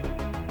why,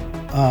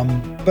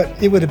 but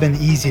it would have been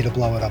easy to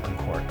blow it up in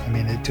court. I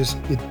mean, it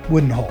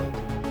wouldn't hold.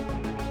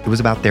 It was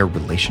about their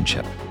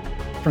relationship.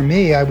 For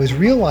me, I was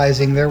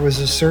realizing there was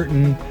a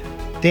certain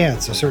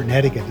dance, a certain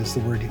etiquette is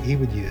the word he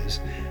would use,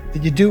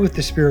 that you do with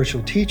the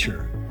spiritual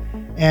teacher.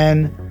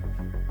 And,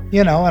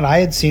 and I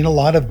had seen a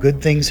lot of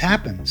good things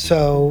happen.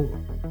 So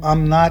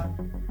I'm not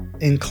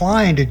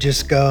inclined to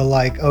just go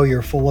like, oh,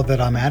 you're full of it,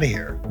 I'm out of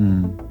here. I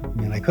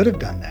mean, I could have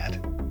done that.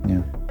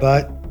 Yeah.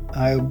 But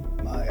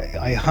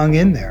I hung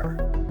in there.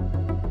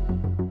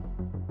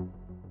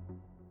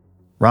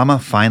 Rama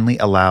finally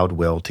allowed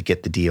Will to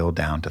get the deal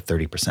down to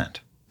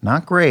 30%.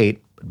 Not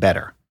great, but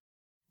better.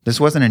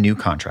 This wasn't a new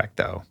contract,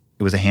 though.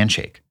 It was a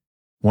handshake,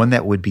 one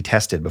that would be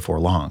tested before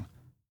long.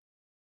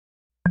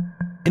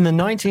 In the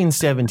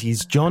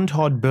 1970s, John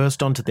Todd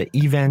burst onto the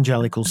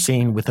evangelical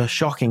scene with a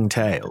shocking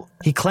tale.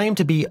 He claimed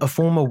to be a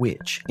former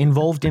witch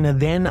involved in a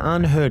then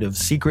unheard-of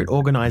secret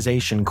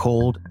organization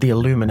called the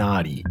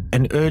Illuminati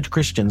and urged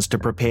Christians to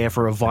prepare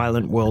for a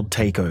violent world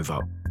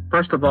takeover.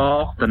 First of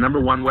all, the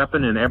number one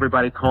weapon in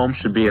everybody's home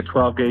should be a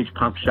 12-gauge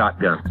pump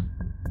shotgun.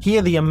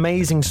 Hear the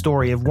amazing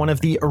story of one of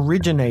the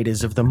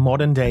originators of the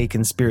modern-day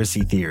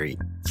conspiracy theory.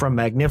 From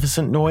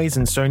Magnificent Noise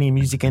and Sony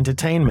Music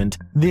Entertainment,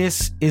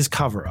 this is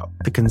Cover Up,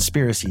 the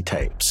conspiracy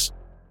tapes.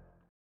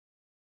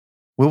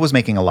 Will was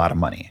making a lot of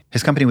money.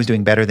 His company was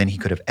doing better than he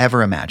could have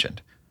ever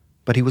imagined.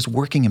 But he was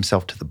working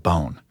himself to the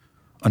bone,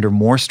 under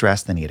more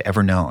stress than he had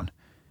ever known.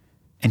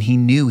 And he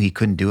knew he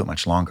couldn't do it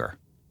much longer.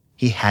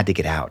 He had to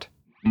get out.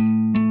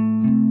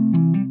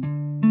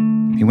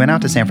 He went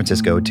out to San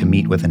Francisco to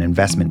meet with an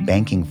investment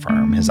banking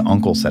firm his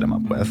uncle set him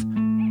up with.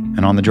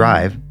 And on the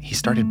drive, he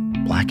started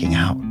blacking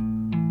out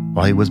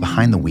while he was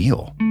behind the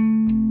wheel.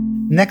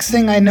 Next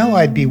thing I know,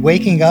 I'd be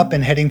waking up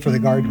and heading for the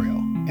guardrail.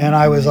 And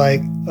I was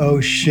like,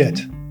 oh shit,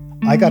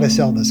 I got to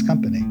sell this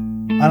company.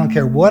 I don't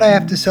care what I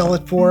have to sell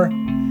it for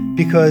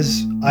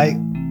because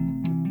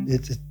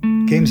it's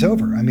game's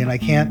over. I mean,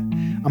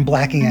 I'm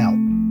blacking out.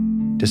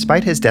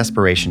 Despite his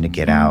desperation to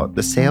get out,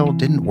 the sale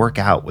didn't work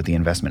out with the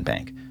investment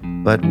bank,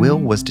 but Will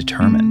was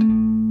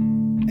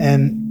determined.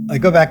 And I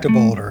go back to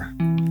Boulder.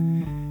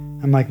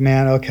 I'm like,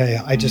 man, okay,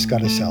 I just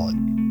got to sell it.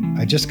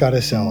 I just got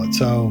to sell it.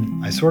 So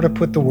I sort of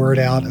put the word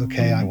out,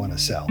 okay, I want to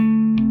sell.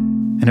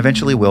 And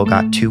eventually Will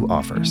got 2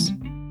 offers.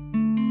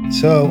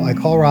 So I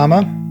call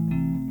Rama.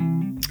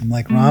 I'm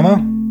like, Rama,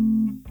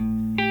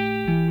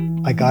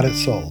 I got it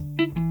sold.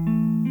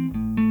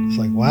 It's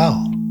like,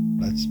 wow,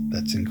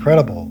 that's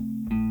incredible.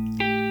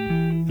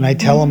 And I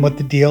tell him what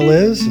the deal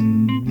is,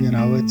 and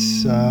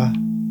it's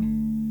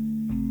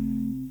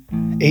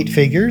 8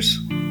 figures.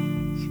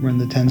 We're in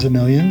the tens of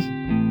millions.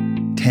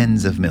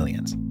 Tens of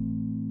millions.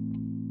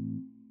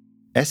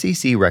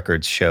 SEC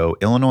records show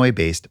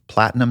Illinois-based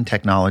Platinum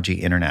Technology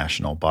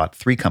International bought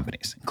 3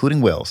 companies,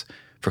 including Will's,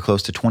 for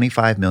close to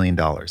 $25 million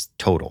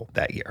total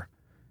that year.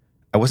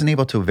 I wasn't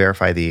able to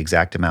verify the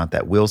exact amount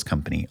that Will's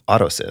company,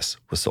 Autosys,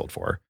 was sold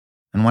for,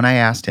 and when I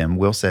asked him,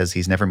 Will says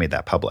he's never made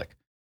that public.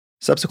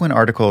 Subsequent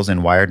articles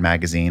in Wired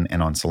magazine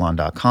and on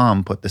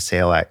Salon.com put the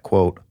sale at,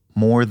 quote,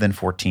 more than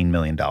 $14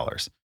 million.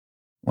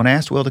 When I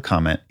asked Will to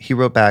comment, he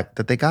wrote back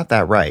that they got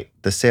that right.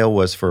 The sale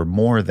was for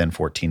more than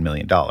 $14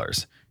 million.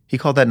 He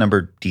called that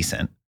number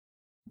decent.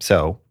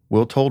 So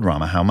Will told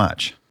Rama how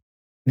much.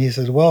 And he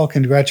said, well,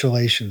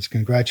 congratulations.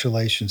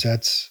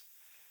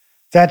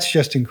 That's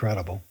just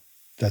incredible.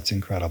 That's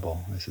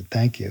incredible. I said,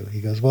 thank you.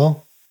 He goes,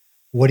 well,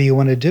 what do you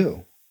want to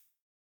do?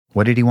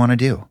 What did he want to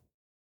do?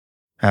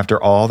 After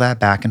all that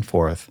back and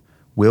forth,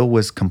 Will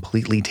was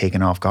completely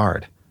taken off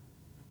guard.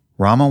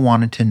 Rama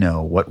wanted to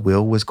know what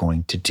Will was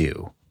going to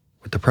do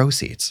with the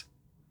proceeds.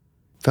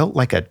 Felt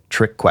like a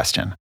trick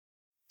question.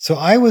 So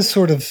I was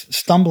sort of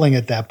stumbling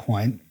at that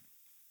point,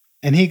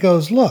 and he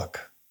goes,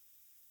 look,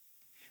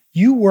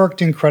 you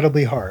worked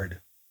incredibly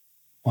hard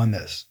on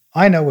this.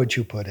 I know what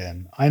you put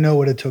in. I know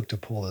what it took to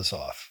pull this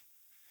off.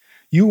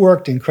 You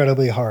worked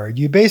incredibly hard.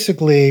 You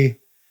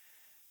basically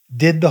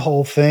did the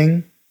whole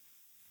thing.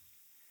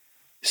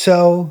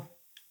 So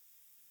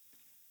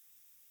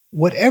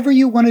whatever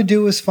you want to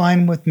do is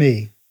fine with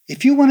me.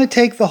 If you want to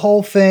take the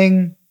whole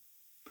thing,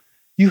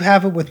 you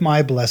have it with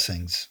my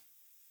blessings.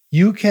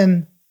 You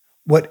can,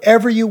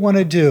 whatever you want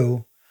to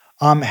do,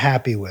 I'm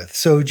happy with.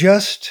 So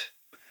just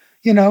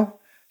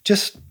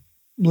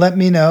let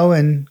me know,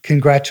 and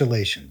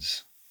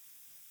congratulations.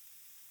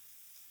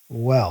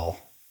 Well,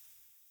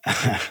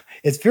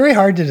 it's very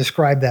hard to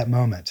describe that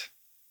moment.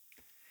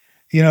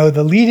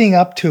 The leading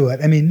up to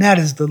it, that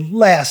is the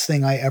last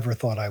thing I ever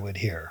thought I would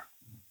hear.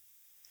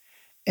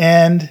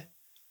 And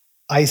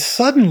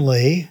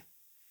it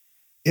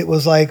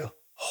was like,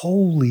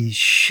 holy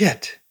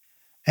shit.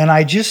 And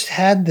I just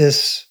had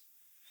this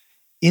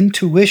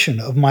intuition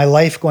of my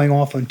life going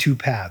off on 2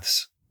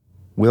 paths.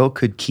 Will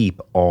could keep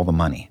all the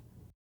money.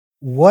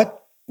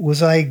 What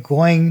was I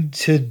going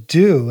to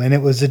do? And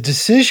it was a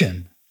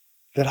decision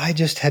that I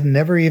just had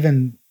never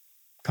even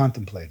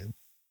contemplated.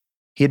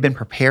 He had been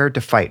prepared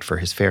to fight for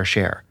his fair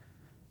share,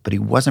 but he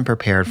wasn't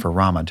prepared for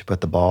Rama to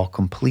put the ball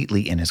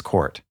completely in his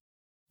court.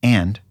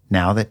 And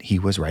now that he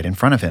was right in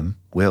front of him,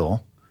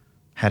 Will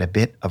had a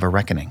bit of a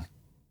reckoning.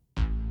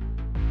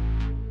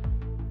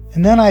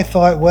 And then I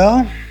thought,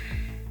 well,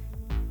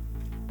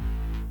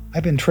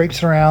 I've been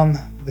traipsing around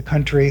the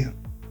country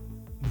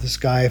with this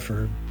guy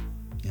for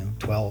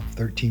 12,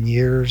 13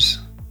 years.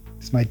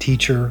 He's my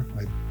teacher.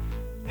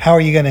 How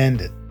are you going to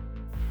end it?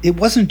 It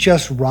wasn't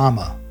just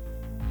Rama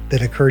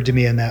that occurred to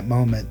me in that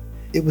moment.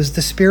 It was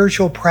the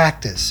spiritual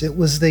practice. It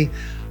was the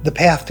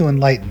path to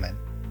enlightenment.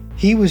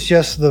 He was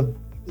just the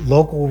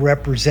local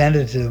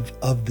representative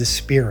of the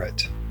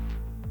spirit.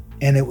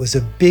 And it was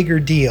a bigger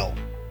deal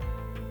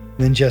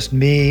than just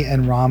me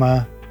and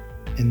Rama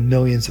and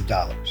millions of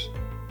dollars.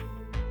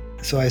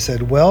 So I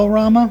said, well,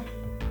 Rama,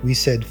 we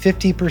said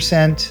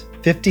 50%,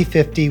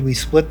 50-50, we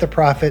split the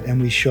profit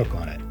and we shook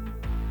on it.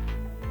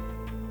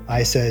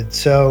 I said,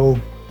 so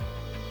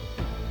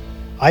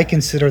I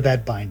consider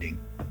that binding.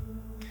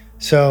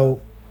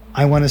 So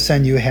I want to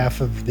send you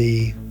half of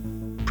the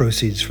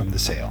proceeds from the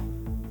sale.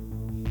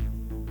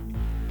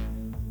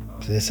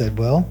 So they said,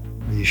 well,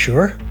 are you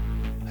sure?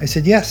 I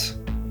said, yes.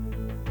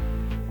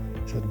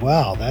 I said,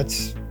 wow,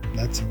 that's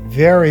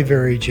very,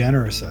 very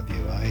generous of you.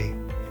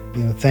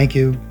 Thank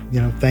you.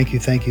 Thank you.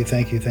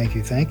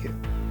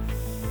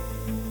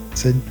 I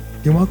said,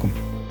 you're welcome.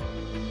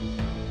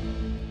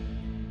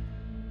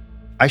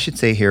 I should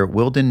say here,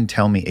 Will didn't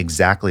tell me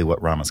exactly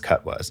what Rama's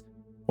cut was.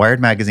 Wired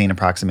magazine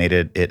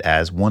approximated it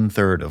as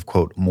 1/3 of,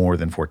 quote, more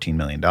than $14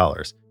 million.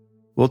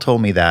 Will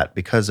told me that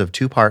because of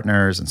 2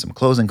 partners and some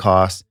closing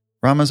costs,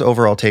 Rama's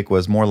overall take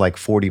was more like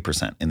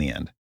 40% in the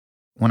end.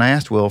 When I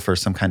asked Will for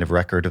some kind of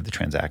record of the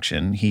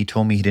transaction, he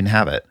told me he didn't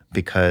have it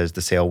because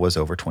the sale was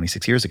over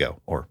 26 years ago,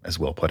 or as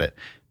Will put it,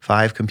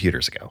 5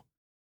 computers ago.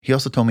 He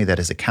also told me that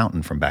his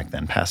accountant from back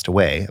then passed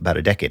away about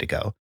a decade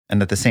ago,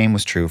 and that the same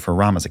was true for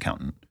Rama's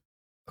accountant.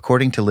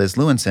 According to Liz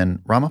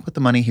Lewinson, Rama put the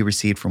money he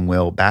received from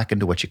Will back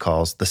into what she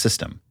calls the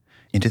system,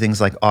 into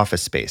things like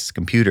office space,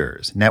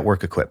 computers,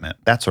 network equipment,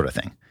 that sort of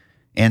thing,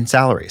 and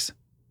salaries.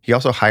 He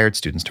also hired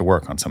students to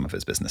work on some of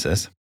his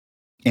businesses.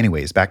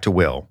 Anyways, back to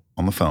Will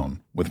on the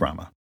phone with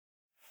Rama.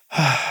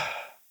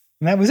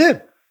 And that was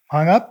it.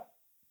 Hung up.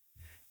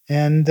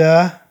 And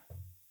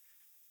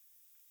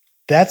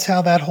that's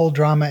how that whole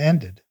drama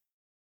ended.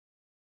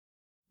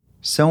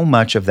 So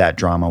much of that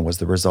drama was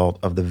the result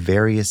of the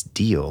various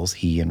deals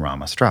he and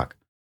Rama struck.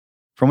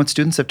 From what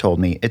students have told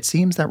me, it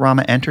seems that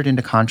Rama entered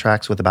into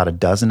contracts with about a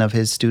dozen of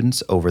his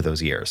students over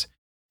those years.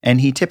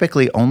 And he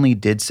typically only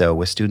did so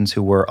with students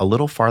who were a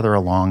little farther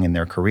along in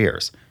their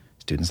careers.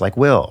 Students like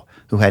Will,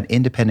 who had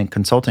independent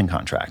consulting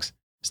contracts.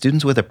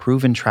 Students with a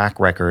proven track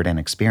record and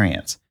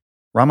experience.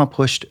 Rama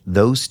pushed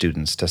those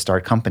students to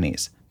start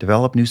companies,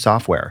 develop new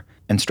software,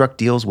 and struck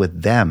deals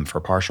with them for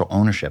partial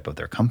ownership of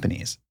their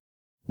companies.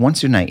 One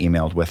student I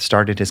emailed with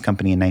started his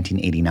company in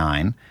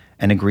 1989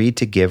 and agreed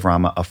to give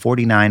Rama a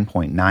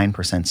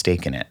 49.9%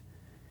 stake in it.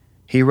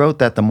 He wrote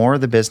that the more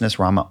of the business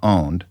Rama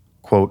owned,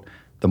 quote,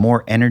 the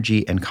more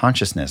energy and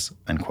consciousness,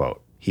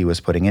 unquote, he was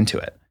putting into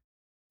it.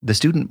 The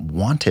student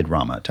wanted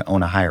Rama to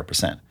own a higher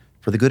percent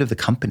for the good of the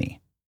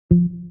company.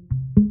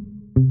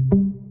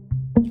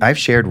 I've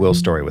shared Will's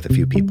story with a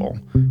few people.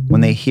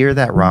 When they hear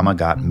that Rama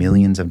got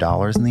millions of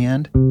dollars in the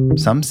end,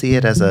 some see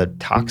it as a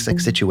toxic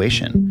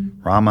situation,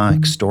 Rama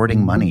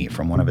extorting money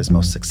from one of his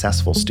most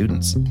successful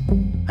students.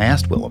 I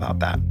asked Will about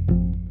that.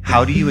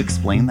 How do you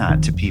explain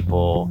that to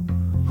people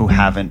who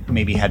haven't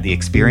maybe had the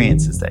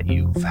experiences that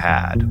you've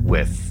had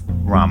with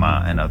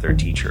Rama and other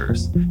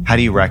teachers? How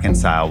do you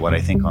reconcile what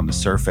I think on the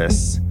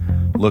surface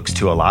looks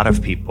to a lot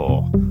of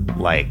people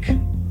like,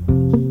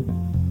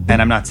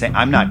 and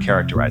I'm not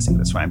characterizing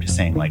this way, I'm just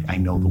saying, like, I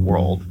know the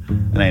world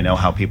and I know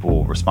how people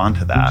will respond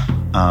to that,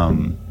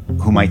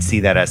 who might see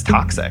that as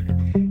toxic.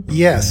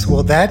 Yes,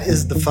 well, that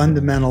is the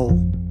fundamental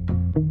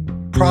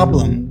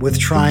problem with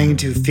trying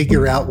to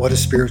figure out what a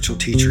spiritual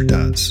teacher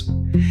does.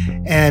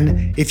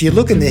 And if you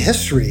look in the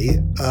history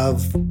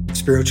of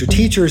spiritual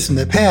teachers in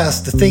the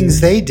past, the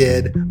things they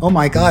did, oh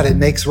my God, it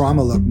makes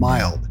Rama look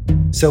mild.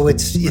 So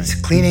it's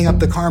cleaning up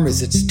the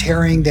karmas, it's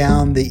tearing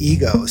down the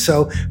ego.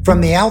 So from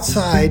the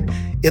outside,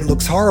 it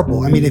looks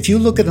horrible. I mean, if you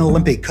look at an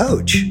Olympic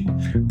coach,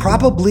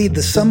 probably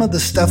some of the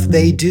stuff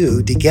they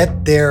do to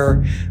get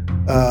their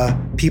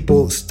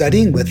people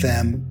studying with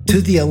them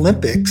to the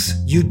Olympics,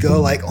 you'd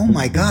go like, oh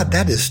my God,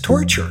 that is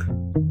torture.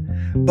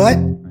 But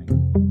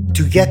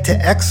to get to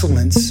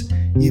excellence,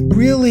 you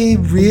really,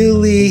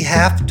 really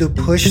have to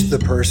push the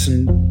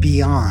person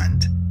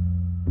beyond.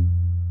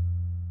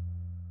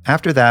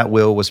 After that,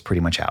 Will was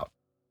pretty much out.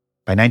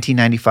 By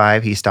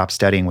 1995, he stopped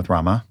studying with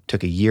Rama,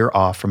 took a year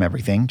off from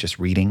everything, just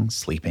reading,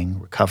 sleeping,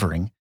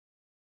 recovering.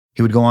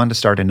 He would go on to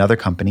start another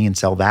company and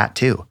sell that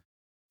too.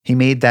 He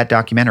made that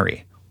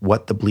documentary,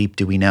 What the Bleep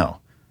Do We Know?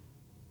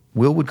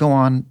 Will would go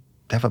on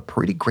to have a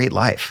pretty great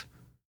life.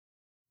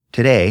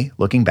 Today,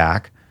 looking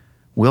back,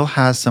 Will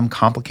has some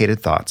complicated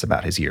thoughts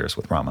about his years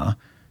with Rama.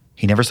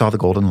 He never saw the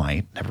golden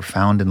light, never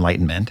found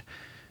enlightenment,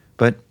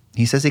 but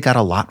he says he got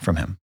a lot from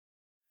him.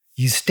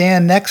 You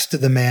stand next to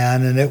the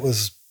man and it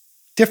was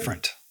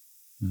different.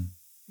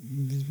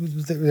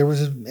 There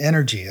was an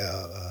energy,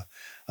 a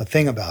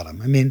thing about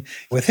him. I mean,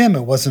 with him,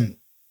 it wasn't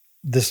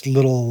this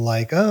little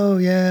like, oh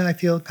yeah, I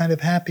feel kind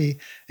of happy.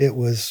 It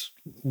was,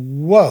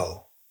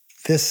 whoa,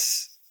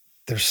 there's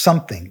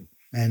something,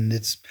 and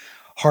it's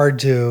hard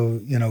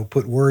to,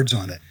 put words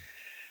on it.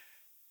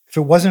 If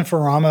it wasn't for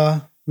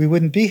Rama, we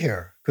wouldn't be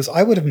here, because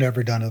I would have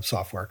never done a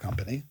software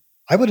company.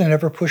 I would have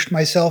never pushed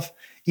myself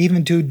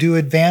even to do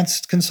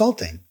advanced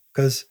consulting,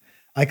 because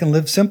I can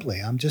live simply.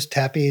 I'm just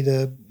happy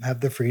to have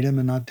the freedom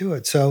and not do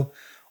it. So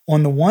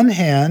on the one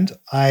hand,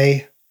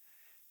 it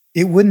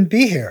wouldn't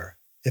be here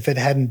if it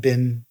hadn't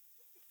been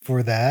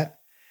for that,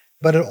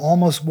 but it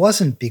almost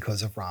wasn't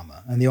because of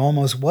Rama. And the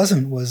almost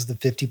wasn't was the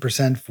 50%,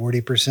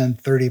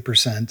 40%,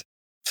 30%.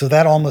 So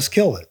that almost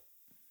killed it.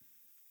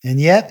 And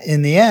yet,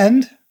 in the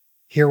end,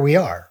 here we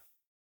are.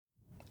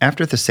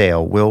 After the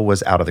sale, Will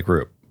was out of the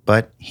group,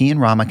 but he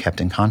and Rama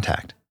kept in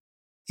contact.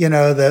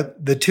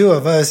 The two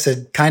of us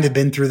had kind of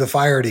been through the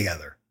fire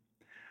together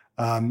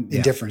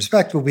in different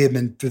respects, but we had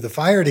been through the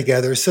fire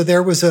together. So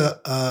there was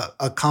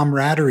a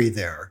camaraderie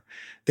there.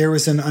 There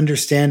was an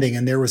understanding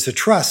and there was a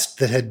trust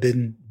that had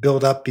been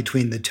built up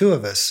between the two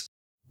of us.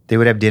 They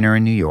would have dinner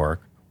in New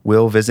York.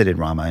 Will visited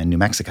Rama in New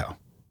Mexico.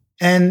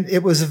 And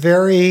it was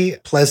very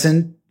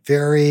pleasant,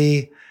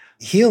 very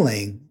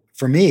healing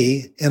for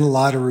me in a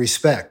lot of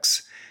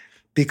respects,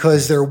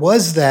 because there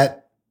was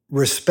that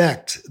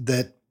respect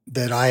that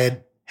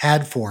I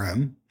had for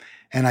him.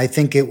 And I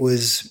think it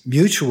was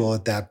mutual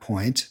at that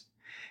point.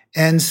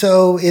 And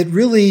so it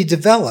really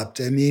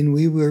developed. I mean,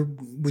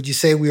 would you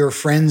say we were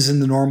friends in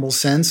the normal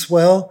sense?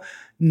 Well,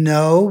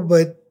 no,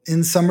 but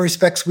in some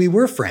respects we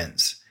were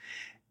friends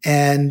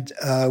and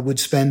would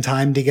spend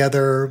time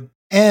together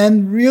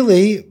and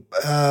really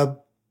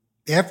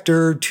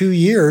after 2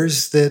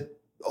 years, that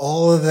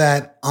all of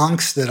that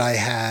angst that I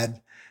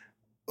had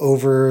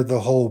over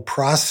the whole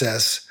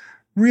process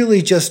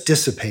really just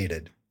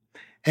dissipated.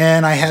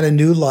 And I had a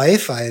new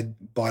life. I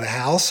had bought a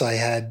house.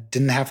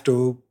 Didn't have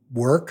to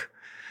work.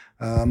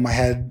 I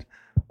had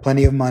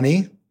plenty of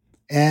money.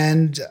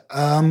 And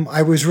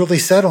I was really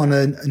set on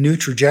a new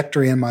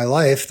trajectory in my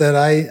life that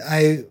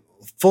I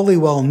fully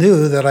well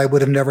knew that I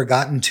would have never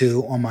gotten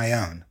to on my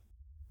own.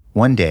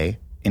 One day,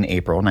 in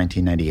April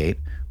 1998,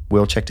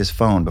 Will checked his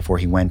phone before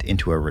he went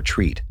into a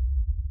retreat.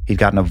 He'd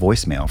gotten a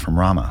voicemail from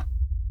Rama.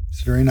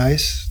 It's very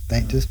nice,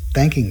 just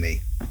thanking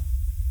me.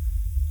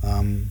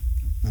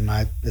 And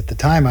at the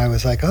time, I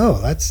was like, oh,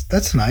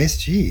 that's nice.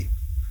 Gee.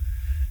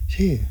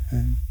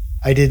 And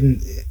I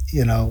didn't,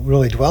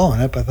 really dwell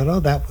on it, but I thought, oh,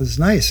 that was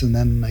nice. And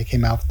then I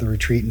came out for the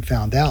retreat and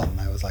found out,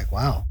 and I was like,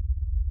 wow.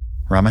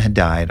 Rama had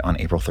died on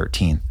April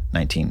 13th,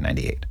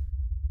 1998.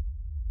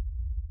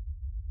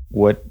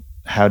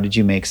 How did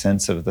you make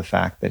sense of the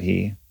fact that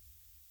he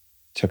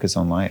took his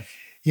own life?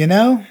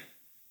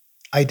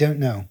 I don't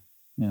know.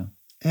 Yeah.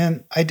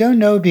 And I don't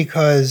know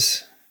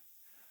because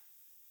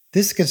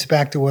this gets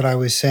back to what I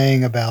was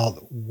saying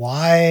about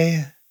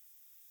why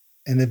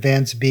an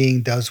advanced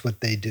being does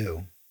what they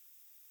do.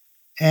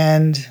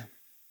 And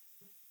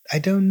I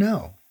don't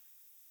know.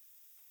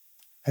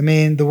 I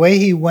mean, the way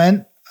he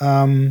went,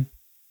 I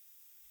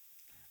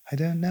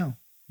don't know.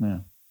 Yeah.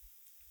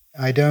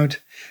 I don't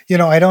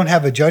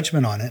have a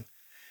judgment on it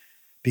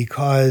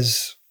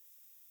because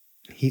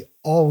he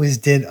always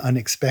did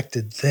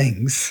unexpected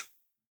things.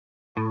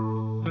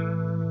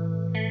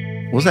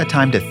 Will's had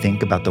time to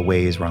think about the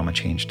ways Rama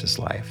changed his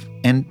life.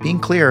 And being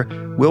clear,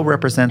 Will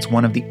represents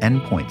one of the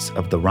endpoints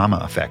of the Rama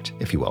effect,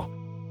 if you will.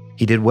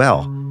 He did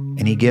well,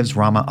 and he gives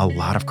Rama a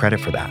lot of credit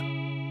for that.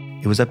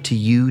 It was up to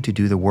you to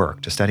do the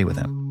work, to study with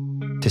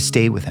him, to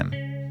stay with him.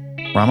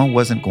 Rama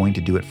wasn't going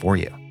to do it for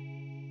you.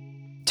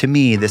 To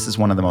me, this is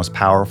one of the most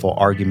powerful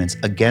arguments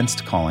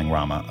against calling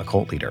Rama a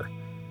cult leader.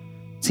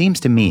 It seems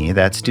to me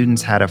that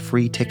students had a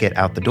free ticket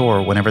out the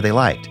door whenever they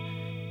liked.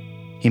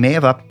 He may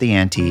have upped the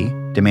ante,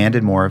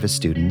 demanded more of his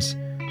students,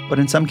 but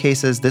in some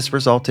cases, this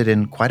resulted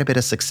in quite a bit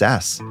of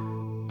success.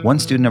 One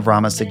student of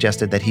Rama's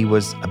suggested that he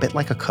was a bit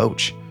like a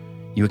coach.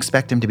 You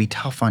expect him to be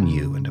tough on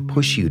you and to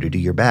push you to do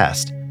your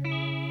best.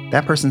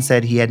 That person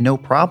said he had no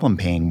problem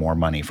paying more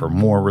money for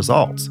more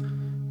results.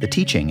 The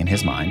teaching, in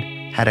his mind,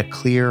 had a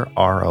clear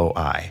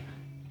ROI.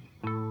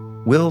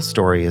 Will's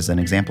story is an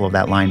example of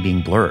that line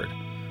being blurred.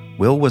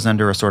 Will was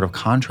under a sort of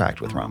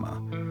contract with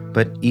Rama,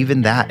 but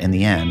even that, in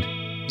the end,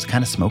 was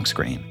kind of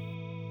smokescreen.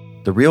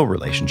 The real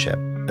relationship,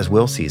 as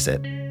Will sees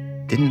it,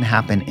 didn't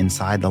happen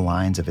inside the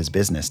lines of his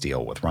business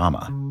deal with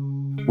Rama.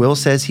 Will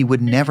says he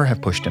would never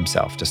have pushed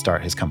himself to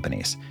start his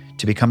companies,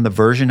 to become the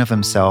version of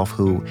himself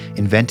who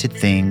invented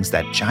things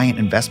that giant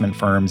investment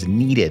firms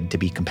needed to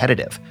be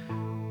competitive,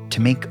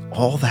 to make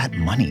all that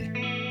money.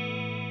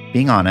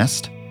 Being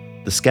honest,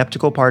 the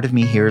skeptical part of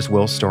me hears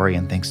Will's story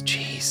and thinks,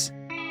 geez,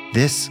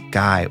 this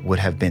guy would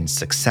have been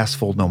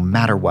successful no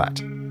matter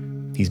what.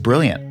 He's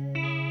brilliant.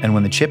 And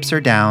when the chips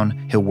are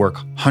down, he'll work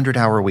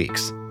 100-hour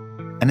weeks.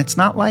 And it's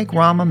not like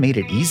Rama made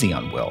it easy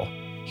on Will.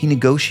 He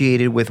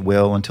negotiated with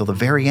Will until the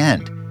very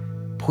end,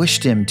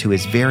 pushed him to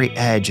his very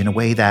edge in a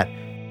way that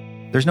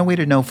there's no way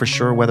to know for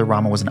sure whether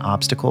Rama was an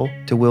obstacle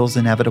to Will's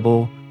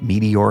inevitable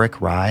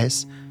meteoric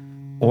rise,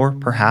 or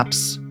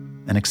perhaps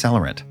an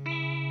accelerant.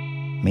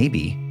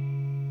 Maybe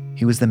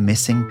he was the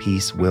missing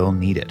piece Will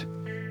needed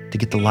to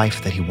get the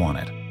life that he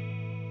wanted.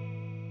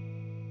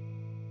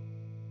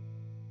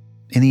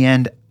 In the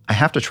end, I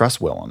have to trust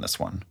Will on this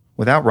one.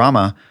 Without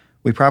Rama,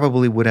 we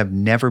probably would have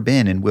never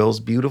been in Will's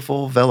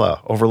beautiful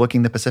villa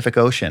overlooking the Pacific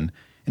Ocean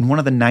in one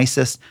of the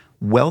nicest,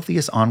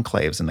 wealthiest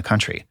enclaves in the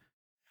country.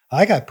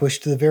 I got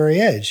pushed to the very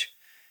edge.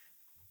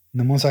 And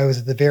then once I was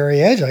at the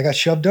very edge, I got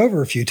shoved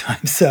over a few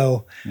times.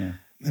 So, yeah.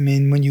 I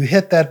mean, when you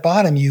hit that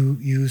bottom,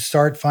 you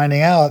start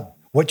finding out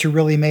what you're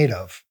really made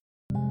of.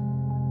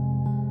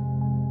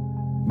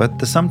 But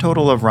the sum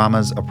total of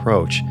Rama's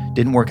approach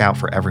didn't work out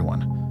for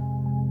everyone.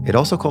 It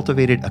also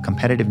cultivated a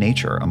competitive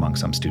nature among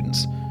some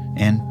students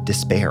and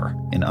despair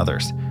in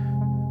others,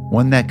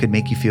 one that could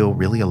make you feel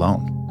really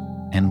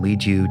alone and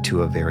lead you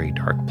to a very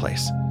dark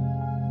place.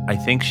 I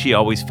think she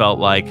always felt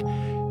like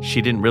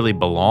she didn't really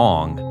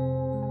belong.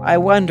 I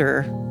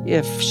wonder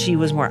if she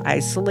was more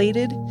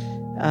isolated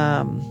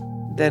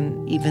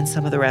than even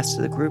some of the rest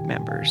of the group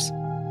members.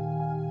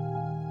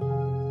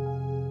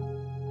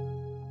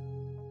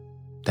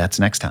 That's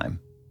next time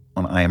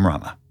on I Am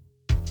Rama.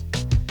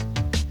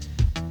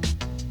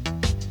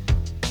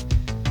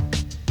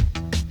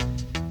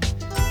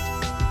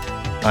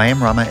 I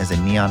Am Rama is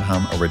a Neon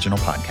Hum original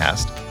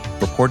podcast,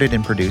 reported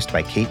and produced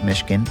by Kate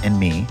Mishkin and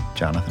me,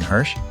 Jonathan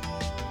Hirsch.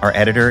 Our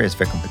editor is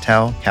Vikram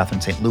Patel.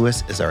 Catherine St.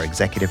 Louis is our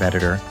executive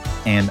editor,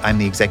 and I'm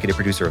the executive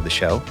producer of the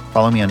show.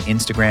 Follow me on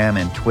Instagram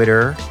and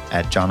Twitter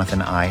at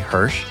Jonathan I.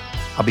 Hirsch.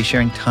 I'll be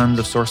sharing tons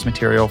of source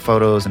material,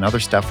 photos, and other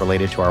stuff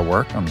related to our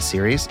work on the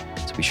series,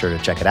 so be sure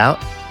to check it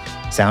out.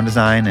 Sound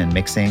design and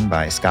mixing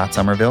by Scott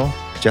Somerville.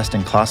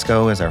 Justin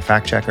Klosko is our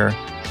fact checker.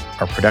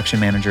 Our production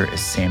manager is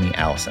Sammy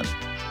Allison.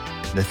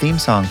 The theme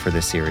song for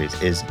this series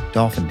is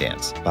Dolphin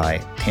Dance by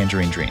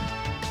Tangerine Dream.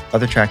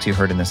 Other tracks you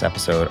heard in this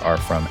episode are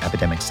from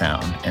Epidemic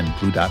Sound and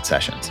Blue Dot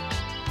Sessions.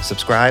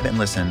 Subscribe and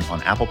listen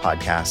on Apple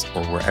Podcasts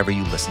or wherever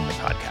you listen to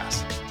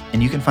podcasts.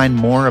 And you can find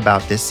more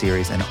about this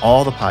series and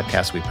all the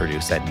podcasts we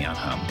produce at Neon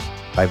Hum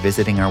by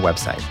visiting our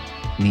website,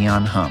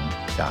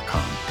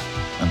 neonhum.com.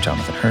 I'm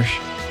Jonathan Hirsch.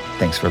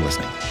 Thanks for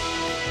listening.